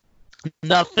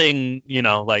nothing,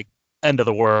 like end of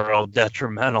the world,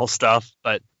 detrimental stuff,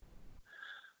 but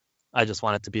I just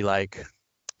want it to be like,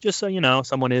 just so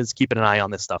someone is keeping an eye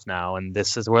on this stuff now, and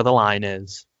this is where the line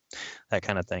is, that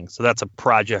kind of thing. So that's a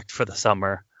project for the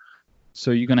summer.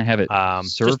 So you're going to have it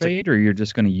surveyed, or you're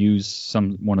just going to use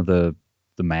one of the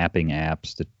mapping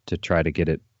apps to try to get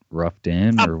it roughed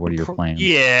in, or what are your plans?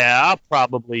 Yeah, I'll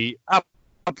probably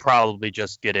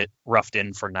just get it roughed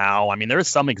in for now. There is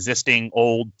some existing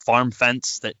old farm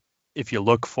fence that if you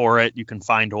look for it, you can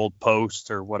find old posts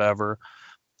or whatever.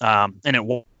 And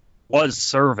it was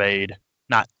surveyed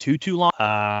not too long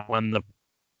when the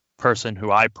person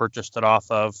who I purchased it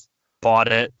off of bought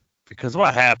it, because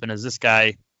what happened is this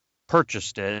guy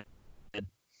purchased it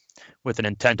with an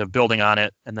intent of building on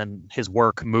it, and then his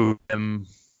work moved him.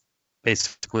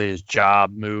 Basically, his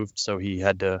job moved, so he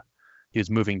was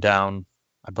moving down,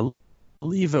 I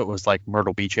believe it was like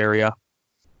Myrtle Beach area.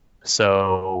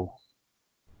 So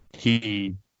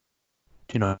he,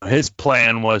 his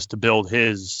plan was to build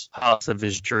his house of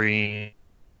his dreams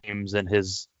and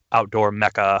his outdoor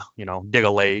mecca, dig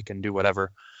a lake and do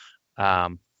whatever.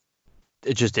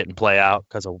 It just didn't play out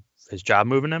because of his job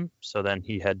moving him. So then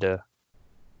he had to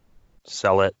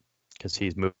sell it because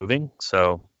he's moving.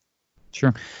 So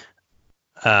sure.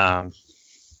 There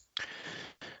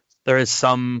is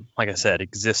some, like I said,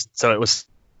 so it was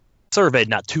surveyed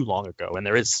not too long ago, and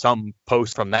there is some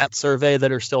posts from that survey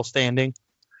that are still standing.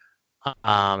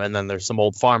 And then there's some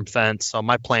old farm fence. So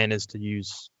my plan is to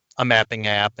use a mapping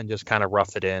app and just kind of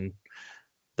rough it in.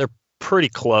 They're pretty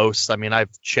close. I mean, I've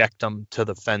checked them to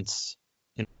the fence,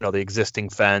 the existing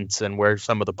fence and where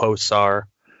some of the posts are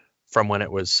from when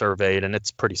it was surveyed, and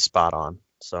it's pretty spot on.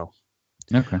 So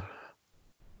okay,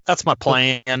 that's my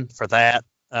plan for that.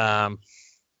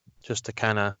 Just to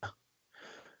kind of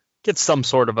get some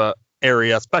sort of a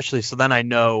area, especially so then I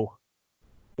know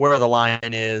where the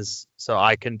line is, so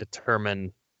I can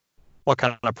determine what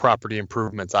kind of property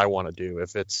improvements I want to do.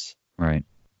 If it's right,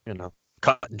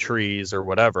 cutting trees or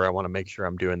whatever, I want to make sure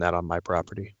I'm doing that on my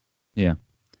property. Yeah.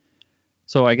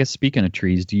 So I guess speaking of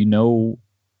trees, do you know,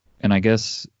 and I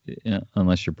guess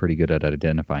unless you're pretty good at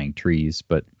identifying trees,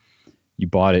 but you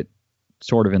bought it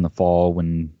sort of in the fall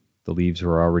when the leaves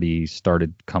were already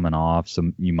started coming off,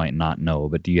 so you might not know,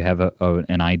 but do you have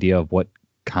an idea of what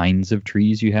kinds of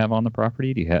trees you have on the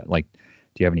property? Do you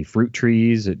have any fruit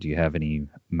trees? Do you have any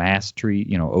mass tree,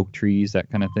 oak trees, that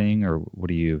kind of thing? Or what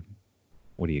do you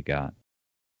got?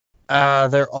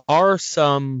 There are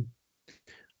some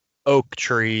oak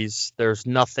trees. There's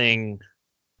no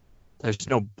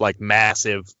like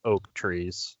massive oak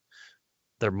trees.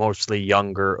 They're mostly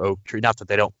younger oak trees. Not that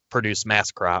they don't produce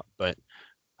mass crop, but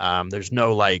there's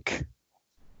no like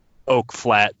oak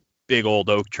flat, big old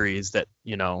oak trees that,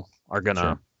 are going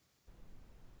to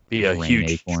be a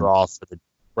huge draw for the,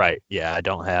 right. Yeah. I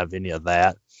don't have any of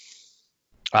that.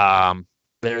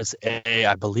 There's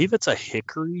I believe it's a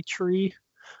hickory tree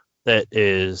that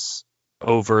is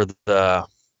over the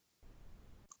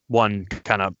one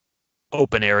kind of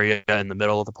open area in the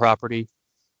middle of the property.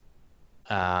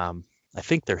 I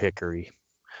think they're hickory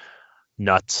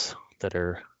nuts that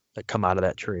come out of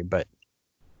that tree, but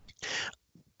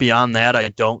beyond that, I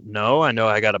don't know. I know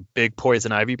I got a big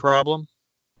poison ivy problem.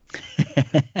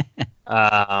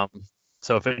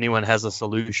 So if anyone has a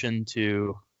solution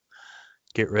to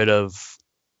get rid of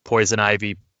poison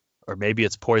ivy, or maybe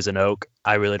it's poison oak,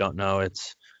 I really don't know.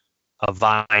 It's a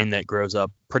vine that grows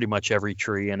up pretty much every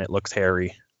tree, and it looks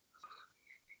hairy.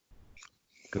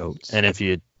 Goats. And if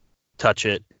you touch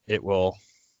it, it will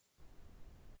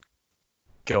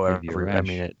go everywhere. I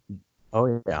mean,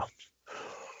 oh yeah.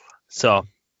 So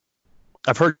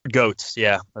I've heard goats.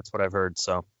 Yeah, that's what I've heard.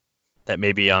 So that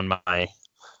may be on my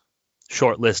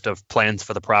short list of plans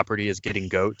for the property is getting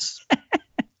goats.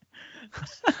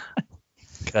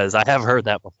 Because I have heard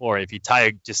that before. If you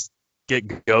just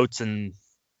get goats and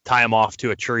tie them off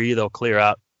to a tree, they'll clear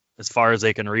out as far as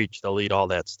they can reach. They'll eat all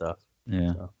that stuff.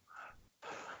 Yeah. So.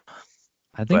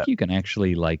 I think you can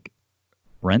actually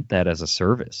rent that as a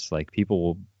service. Like people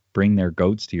will bring their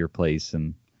goats to your place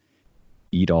and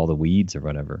eat all the weeds or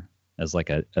whatever. It's like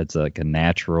a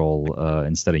natural,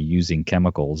 instead of using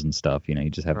chemicals and stuff, you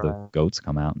just have the goats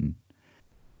come out. And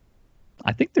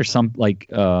I think there's some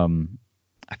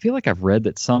I feel like I've read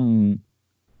that some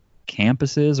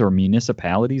campuses or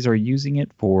municipalities are using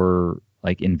it for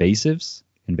invasive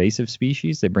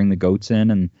species. They bring the goats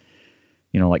in and,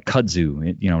 like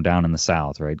kudzu, down in the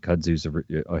South, right? Kudzu's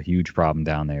a huge problem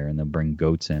down there, and they'll bring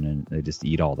goats in and they just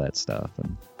eat all that stuff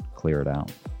and clear it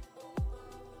out.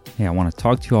 Hey, I want to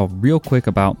talk to you all real quick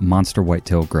about Monster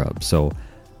Whitetail Grub. So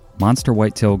Monster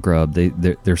Whitetail Grub,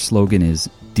 their slogan is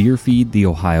Deer Feed the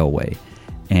Ohio Way.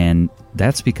 And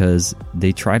that's because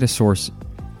they try to source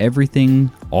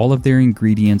everything, all of their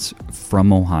ingredients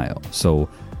from Ohio. So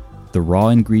the raw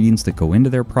ingredients that go into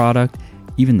their product,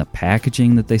 even the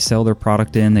packaging that they sell their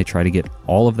product in, they try to get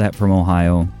all of that from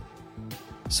Ohio.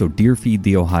 So Deer Feed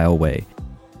the Ohio Way.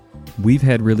 We've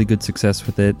had really good success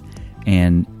with it,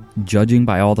 and judging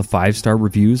by all the 5-star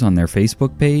reviews on their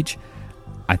Facebook page,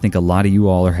 I think a lot of you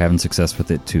all are having success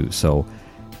with it too. So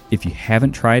if you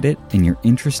haven't tried it and you're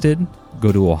interested,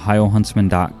 go to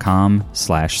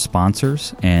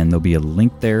ohiohuntsman.com/sponsors, and there'll be a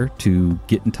link there to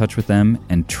get in touch with them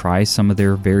and try some of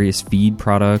their various feed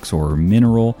products or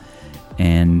mineral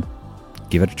and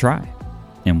give it a try.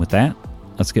 And with that,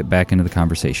 let's get back into the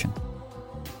conversation.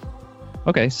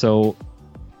 Okay, so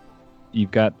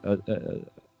you've got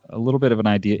a little bit of an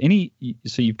idea.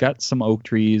 So you've got some oak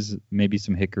trees, maybe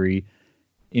some hickory.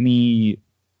 Any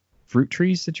fruit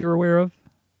trees that you're aware of?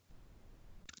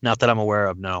 Not that I'm aware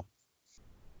of, no.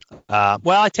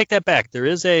 Well, I take that back. There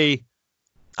is I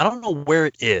don't know where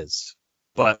it is,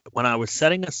 but when I was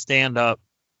setting a stand up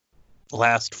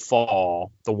last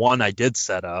fall, the one I did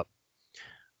set up,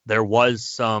 there was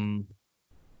some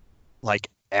like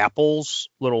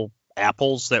little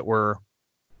apples that were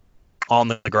on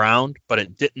the ground, but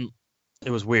it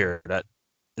was weird.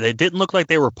 They didn't look like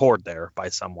they were poured there by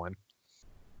someone,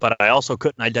 but I also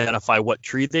couldn't identify what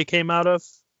tree they came out of.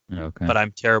 Okay. But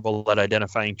I'm terrible at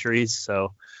identifying trees,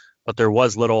 but there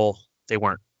was they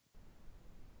weren't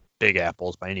big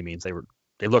apples by any means.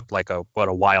 They looked like what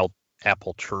a wild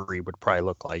apple tree would probably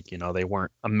look like. They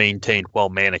weren't a maintained, well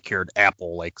manicured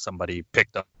apple like somebody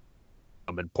picked up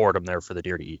them and poured them there for the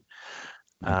deer to eat.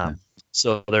 Okay.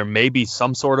 So there may be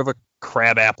some sort of a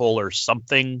crab apple or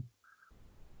something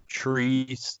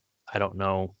trees. I don't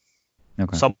know.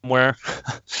 Okay. Somewhere,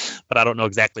 but I don't know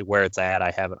exactly where it's at.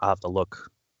 I'll have to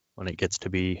look when it gets to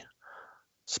be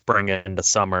spring into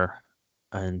summer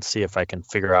and see if I can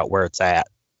figure out where it's at.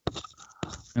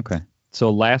 Okay.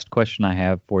 So last question I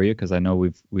have for you, because I know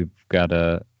we've got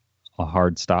a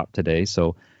hard stop today.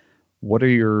 So what are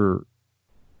your,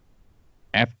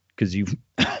 because you've,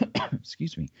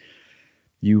 excuse me,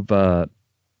 you've,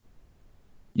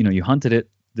 you hunted it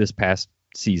this past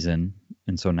season,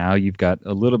 and so now you've got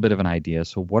a little bit of an idea.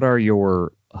 So what are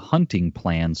your hunting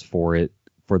plans for it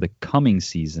for the coming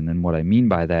season? And what I mean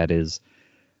by that is,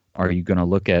 are you going to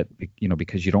look at,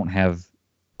 because you don't have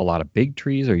a lot of big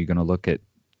trees, are you going to look at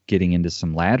getting into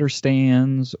some ladder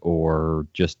stands, or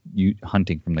just you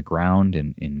hunting from the ground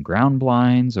in ground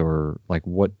blinds, or like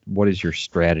what is your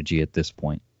strategy at this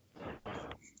point?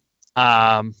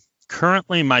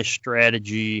 Currently my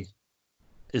strategy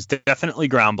is definitely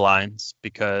ground blinds,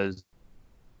 because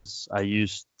I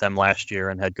used them last year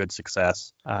and had good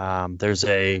success. There's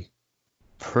a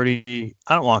pretty,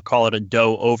 I don't want to call it a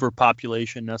doe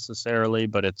overpopulation necessarily,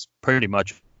 but it's pretty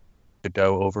much a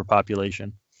doe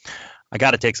overpopulation. I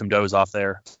got to take some does off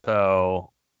there.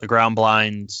 So the ground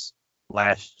blinds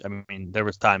there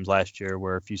was times last year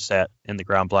where if you sat in the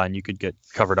ground blind, you could get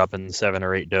covered up in 7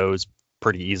 or 8 does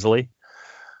pretty easily.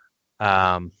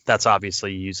 That's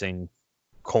obviously using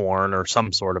corn or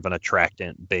some sort of an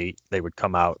attractant bait. They would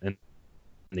come out in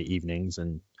the evenings,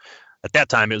 and at that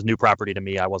time it was new property to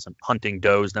me. I wasn't hunting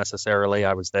does necessarily.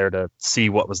 I was there to see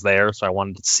what was there, so I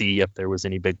wanted to see if there was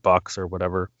any big bucks or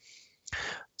whatever.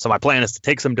 So my plan is to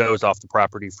take some does off the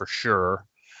property for sure.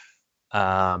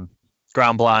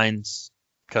 Ground blinds,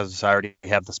 because I already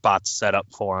have the spots set up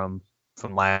for them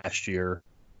from last year.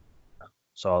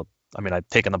 So I've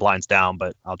taken the blinds down,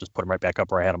 but I'll just put them right back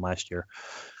up where I had them last year.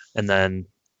 And then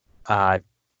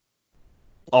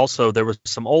also there was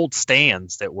some old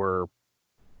stands that were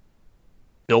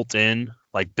built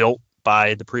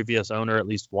by the previous owner. At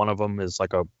least one of them is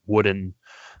like a wooden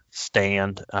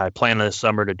stand. I plan this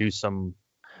summer to do some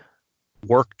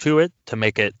work to it to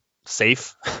make it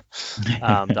safe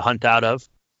to hunt out of.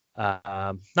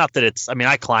 Not that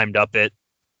I climbed up it.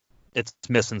 It's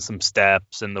missing some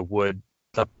steps, and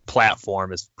the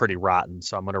platform is pretty rotten,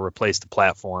 so I'm going to replace the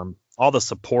platform. All the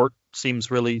support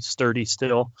seems really sturdy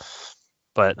still,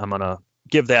 but I'm going to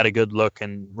give that a good look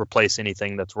and replace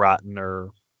anything that's rotten or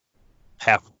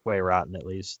halfway rotten, at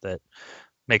least, that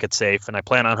make it safe. And I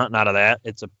plan on hunting out of that.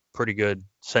 It's a pretty good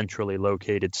centrally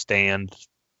located stand.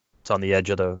 It's on the edge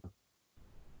of the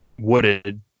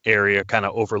wooded area, kind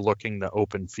of overlooking the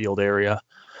open field area.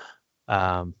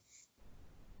 Because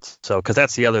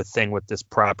that's the other thing with this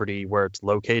property where it's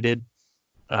located.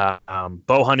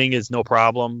 Bow hunting is no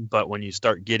problem, but when you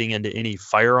start getting into any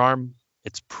firearm,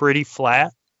 it's pretty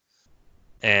flat,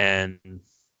 and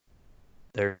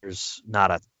there's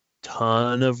not a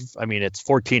ton of, it's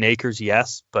 14 acres,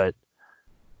 yes, but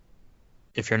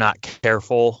if you're not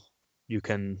careful,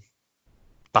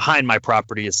 behind my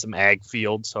property is some ag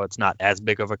field, so it's not as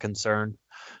big of a concern,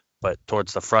 but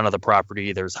towards the front of the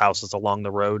property, there's houses along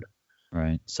the road.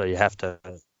 Right. So you have to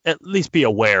at least be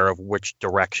aware of which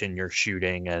direction you're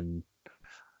shooting, and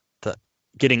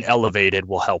getting elevated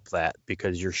will help that,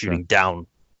 because you're shooting down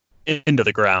into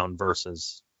the ground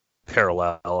versus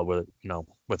parallel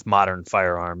with modern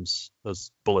firearms. Those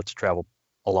bullets travel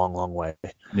a long, long way.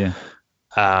 Yeah.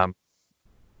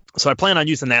 So I plan on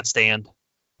using that stand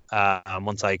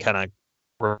once I kind of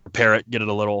repair it, get in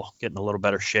a little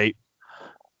better shape.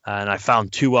 And I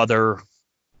found 2 other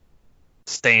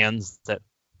stands that,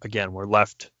 again, were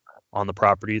left on the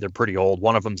property. They're pretty old.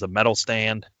 One of them's a metal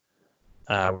stand,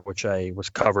 which I was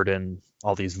covered in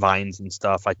all these vines and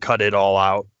stuff. I cut it all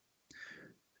out.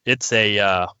 It's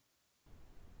a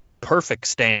perfect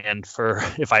stand for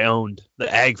if I owned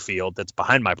the ag field that's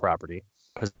behind my property,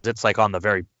 because it's like on the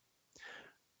very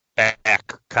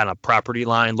back kind of property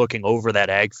line looking over that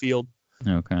ag field.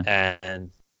 Okay.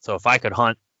 And so if I could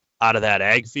hunt out of that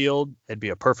ag field, it'd be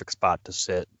a perfect spot to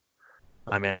sit.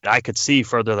 I mean, I could see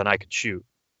further than I could shoot.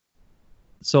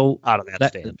 So out of that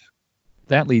stand.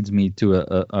 That leads me to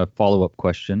a follow-up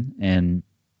question. And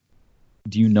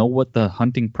do you know what the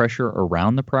hunting pressure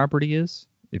around the property is?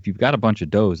 If you've got a bunch of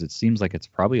does, it seems like it's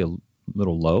probably a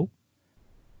little low,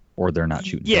 or they're not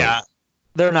shooting. Yeah, does.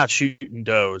 They're not shooting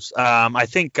does. I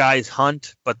think guys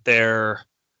hunt, but they're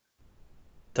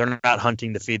not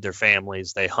hunting to feed their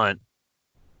families. They hunt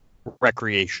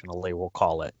recreationally, we'll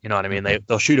call it. You know what I mean? Okay.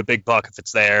 They'll shoot a big buck if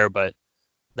it's there, but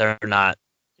they're not,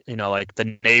 like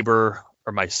the neighbor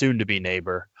or my soon-to-be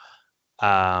neighbor.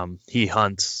 He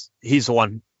hunts. He's the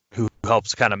one who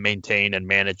helps kind of maintain and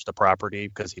manage the property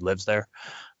because he lives there.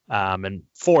 And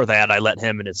for that, I let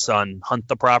him and his son hunt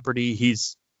the property.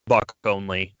 He's buck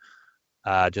only,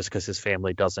 just because his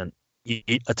family doesn't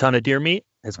eat a ton of deer meat.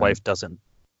 His wife doesn't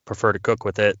prefer to cook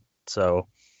with it. So,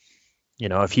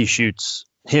 if he shoots,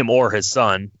 him or his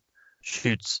son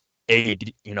shoots a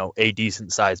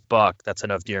decent sized buck, that's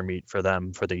enough deer meat for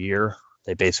them for the year.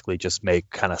 They basically just make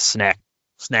kind of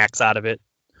snacks out of it.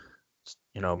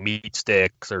 Meat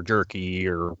sticks or jerky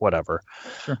or whatever,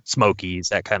 sure. Smokies,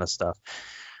 that kind of stuff.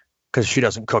 Because she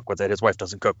doesn't cook with it. His wife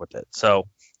doesn't cook with it. So,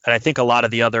 and I think a lot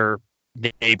of the other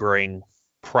neighboring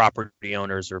property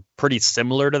owners are pretty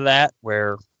similar to that,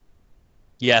 where,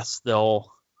 yes,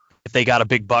 if they got a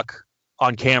big buck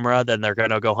on camera, then they're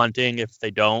going to go hunting. If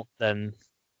they don't, then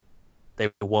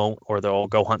they won't, or they'll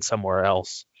go hunt somewhere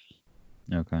else.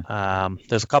 Okay.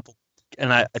 There's a couple,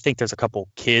 and I think there's a couple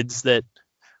kids that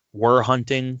were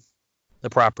hunting the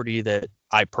property that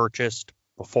I purchased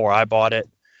before I bought it,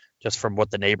 just from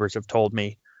what the neighbors have told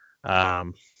me.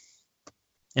 And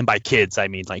by kids, I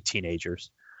mean like teenagers.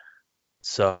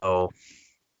 So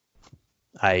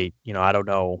I don't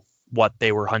know what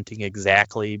they were hunting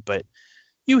exactly, but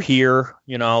you hear,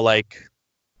 like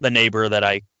the neighbor that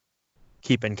I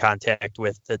keep in contact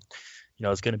with that,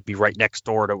 is going to be right next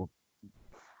door to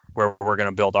where we're going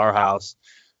to build our house.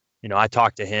 I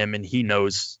talked to him and he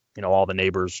knows, all the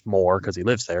neighbors more because he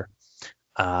lives there.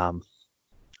 And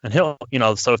he'll,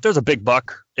 so if there's a big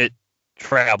buck, it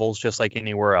travels just like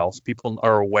anywhere else. People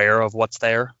are aware of what's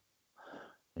there.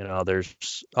 There's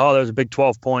a big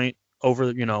 12 point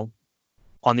over,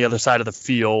 on the other side of the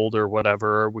field or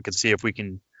whatever. We could see if we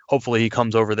can, hopefully he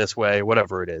comes over this way,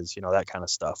 whatever it is, that kind of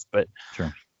stuff. But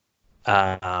sure.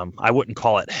 I wouldn't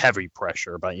call it heavy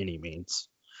pressure by any means.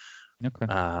 Okay.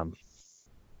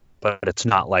 But it's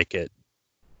not like it,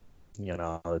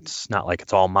 it's not like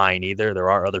it's all mine either.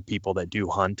 There are other people that do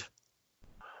hunt.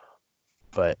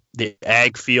 But the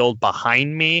ag field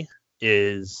behind me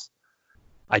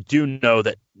I do know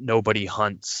that nobody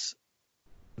hunts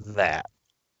that.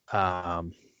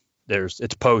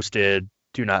 It's posted,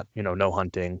 do not, no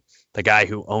hunting. The guy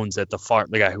who owns it, the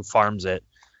guy who farms it,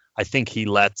 I think he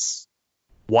lets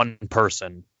one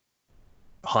person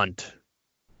hunt.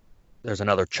 There's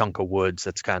another chunk of woods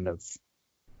that's kind of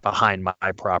behind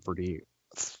my property,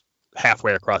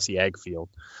 halfway across the ag field.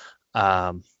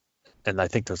 And I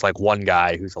think there's like one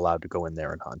guy who's allowed to go in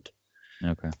there and hunt.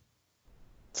 Okay.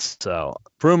 So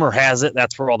rumor has it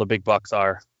that's where all the big bucks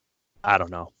are. I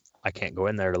don't know. I can't go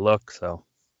in there to look. So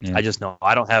yeah. I just know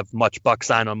I don't have much buck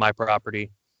sign on my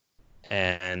property.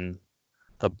 And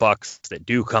the bucks that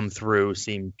do come through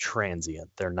seem transient.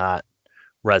 They're not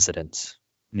residents.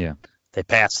 Yeah. They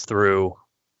pass through.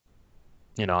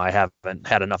 I haven't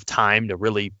had enough time to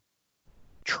really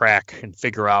track and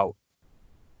figure out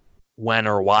when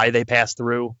or why they pass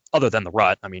through, other than the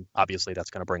rut. I mean, obviously that's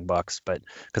going to bring bucks, but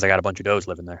because I got a bunch of does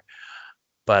living there.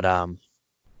 But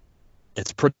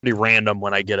it's pretty random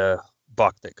when I get a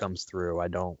buck that comes through.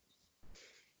 Not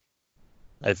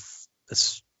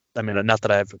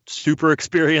that I have super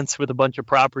experience with a bunch of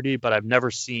property, but I've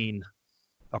never seen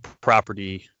a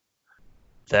property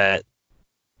that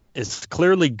is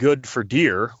clearly good for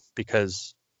deer,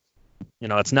 because,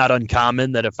 it's not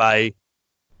uncommon that if I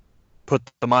put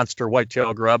the monster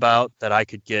whitetail grub out that I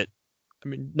could get,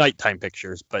 nighttime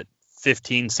pictures, but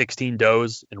 15, 16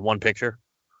 does in one picture.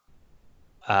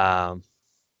 But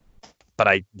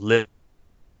I live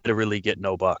literally get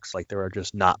no bucks. Like there are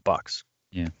just not bucks.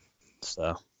 Yeah.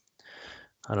 So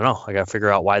I don't know. I got to figure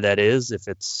out why that is. If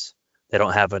it's they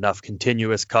don't have enough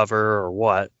continuous cover or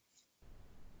what.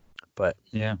 But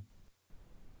yeah,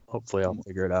 hopefully I'll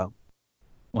figure it out.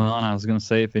 Well, and I was going to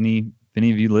say, if any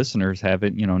of you listeners have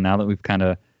it, now that we've kind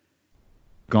of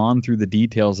gone through the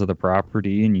details of the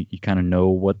property and you kind of know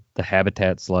what the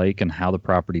habitat's like and how the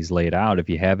property's laid out, if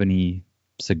you have any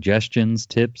suggestions,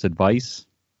 tips, advice,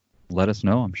 let us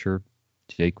know. I'm sure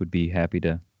Jake would be happy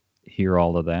to hear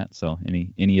all of that. So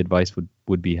any advice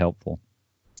would be helpful.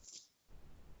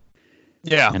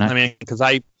 Yeah, I mean, because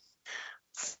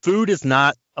food is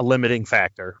not a limiting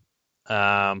factor.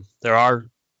 There's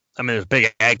a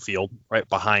big ag field right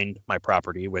behind my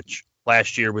property, which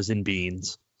last year was in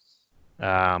beans.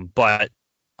 But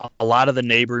a lot of the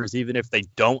neighbors, even if they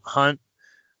don't hunt,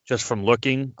 just from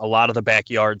looking, a lot of the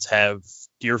backyards have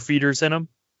deer feeders in them.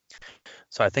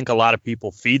 So I think a lot of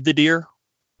people feed the deer,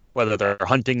 whether they're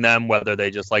hunting them, whether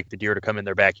they just like the deer to come in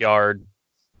their backyard.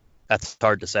 That's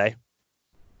hard to say.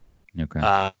 Okay.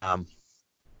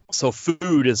 So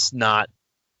food is not,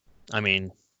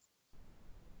 they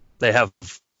have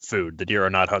food. The deer are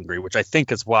not hungry, which I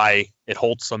think is why it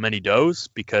holds so many does,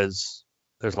 because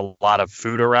there's a lot of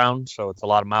food around. So it's a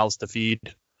lot of mouths to feed.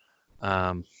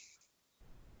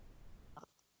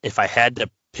 If I had to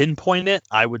pinpoint it,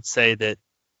 I would say that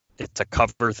it's a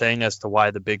cover thing as to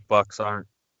why the big bucks aren't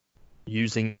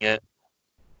using it.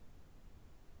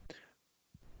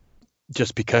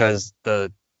 Just because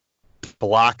the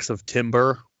blocks of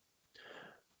timber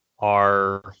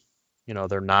are,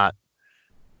 they're not,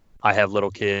 I have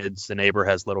little kids, the neighbor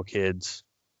has little kids.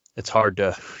 It's hard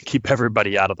to keep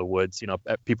everybody out of the woods.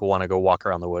 People want to go walk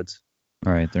around the woods.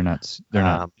 All right. They're not,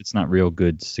 it's not real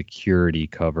good security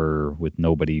cover with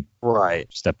nobody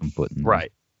stepping foot in.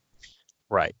 Right.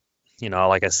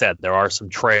 Like I said, there are some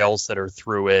trails that are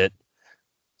through it,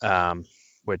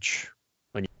 which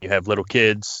when you have little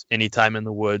kids, anytime in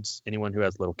the woods, anyone who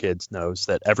has little kids knows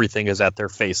that everything is at their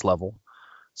face level.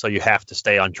 So you have to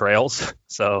stay on trails.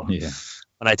 So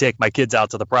when I take my kids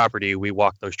out to the property, we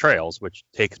walk those trails, which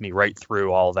takes me right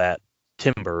through all that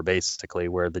timber, basically,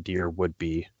 where the deer would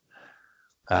be.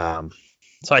 So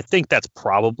I think that's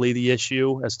probably the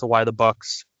issue as to why the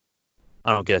bucks,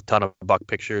 I don't get a ton of buck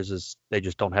pictures, is they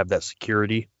just don't have that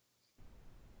security.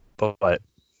 But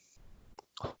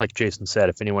like Jason said,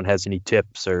 if anyone has any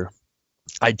tips or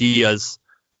ideas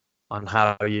on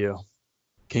how you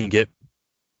can get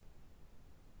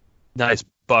nice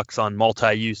bucks on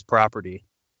multi-use property,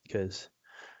 because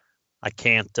I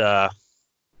can't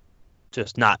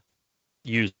just not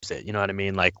use it. You know what I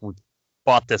mean? Like, we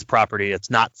bought this property. It's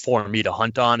not for me to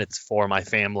hunt on. It's for my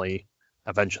family.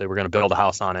 Eventually, we're going to build a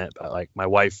house on it. But, like, my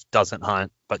wife doesn't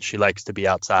hunt, but she likes to be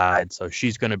outside. So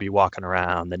she's going to be walking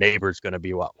around. The neighbor's going to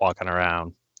be walking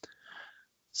around.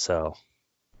 So,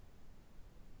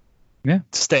 yeah,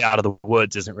 stay out of the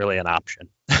woods isn't really an option.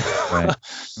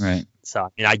 Right. So,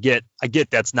 I get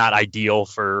that's not ideal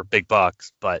for big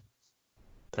bucks, but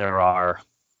there are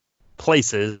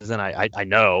places, and I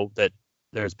know that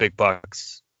there's big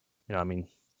bucks.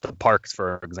 The parks,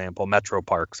 for example, metro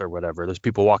parks or whatever. There's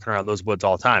people walking around those woods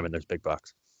all the time, and there's big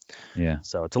bucks. Yeah.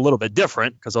 So it's a little bit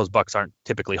different because those bucks aren't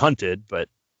typically hunted, but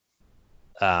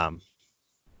I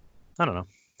don't know.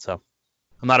 So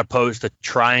I'm not opposed to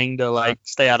trying to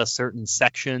stay out of certain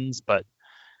sections, but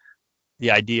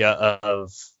the idea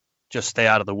of just stay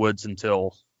out of the woods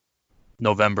until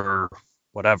November,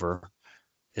 whatever,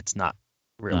 it's not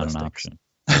realistic. Not an option.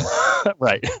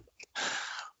 Right.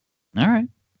 All right.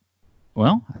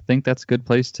 Well, I think that's a good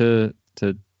place to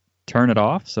turn it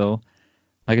off. So,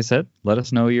 like I said, let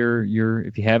us know your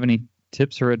if you have any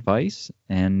tips or advice.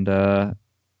 And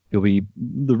it'll be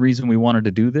the reason we wanted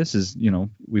to do this is,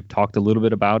 we've talked a little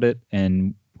bit about it,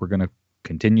 and we're going to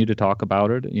continue to talk about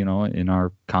it, in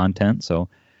our content. So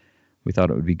we thought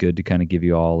it would be good to kind of give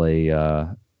you all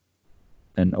an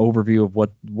overview of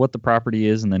what the property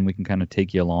is, and then we can kind of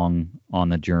take you along on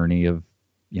the journey of,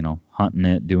 hunting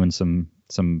it, doing some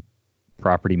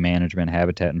property management,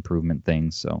 habitat improvement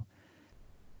things. So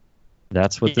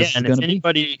that's what this is going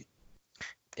to be.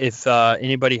 If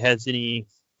anybody has any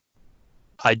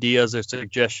ideas or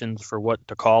suggestions for what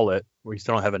to call it, we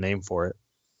still don't have a name for it.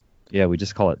 Yeah, we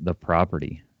just call it the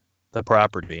property. The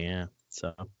property, yeah.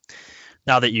 So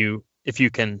now that if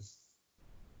you can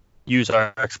use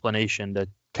our explanation to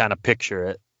kind of picture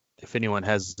it, if anyone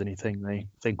has anything they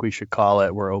think we should call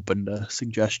it, we're open to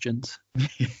suggestions.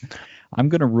 I'm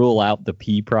going to rule out the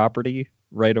P property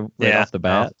right off the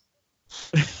bat.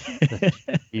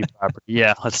 P property.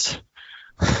 Yeah, that's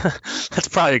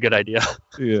probably a good idea.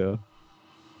 Yeah.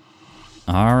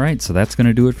 All right, so that's going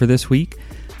to do it for this week.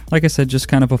 Like I said, just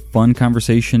kind of a fun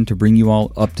conversation to bring you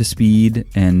all up to speed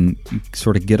and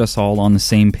sort of get us all on the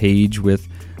same page with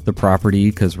the property,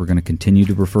 because we're going to continue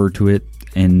to refer to it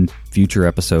in future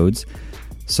episodes.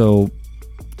 So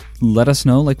let us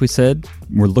know. Like we said,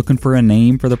 we're looking for a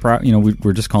name for the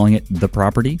we're just calling it The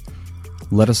Property.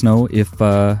 Let us know if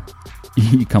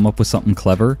you come up with something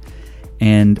clever.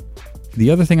 And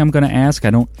the other thing I'm going to ask,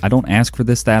 I don't ask for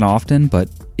this that often, but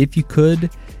if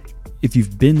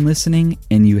you've been listening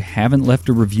and you haven't left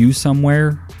a review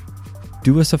somewhere,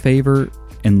 do us a favor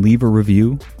and leave a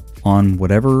review on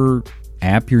whatever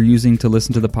app you're using to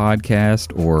listen to the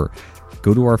podcast, or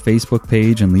go to our Facebook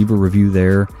page and leave a review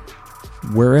there.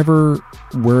 Wherever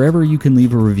you can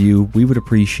leave a review, we would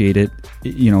appreciate it.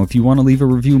 If you want to leave a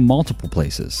review multiple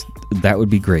places, that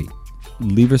would be great.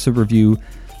 Leave us a review.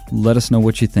 Let us know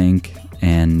what you think.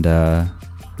 And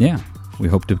we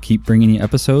hope to keep bringing you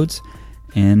episodes.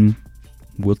 And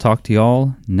we'll talk to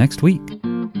y'all next week.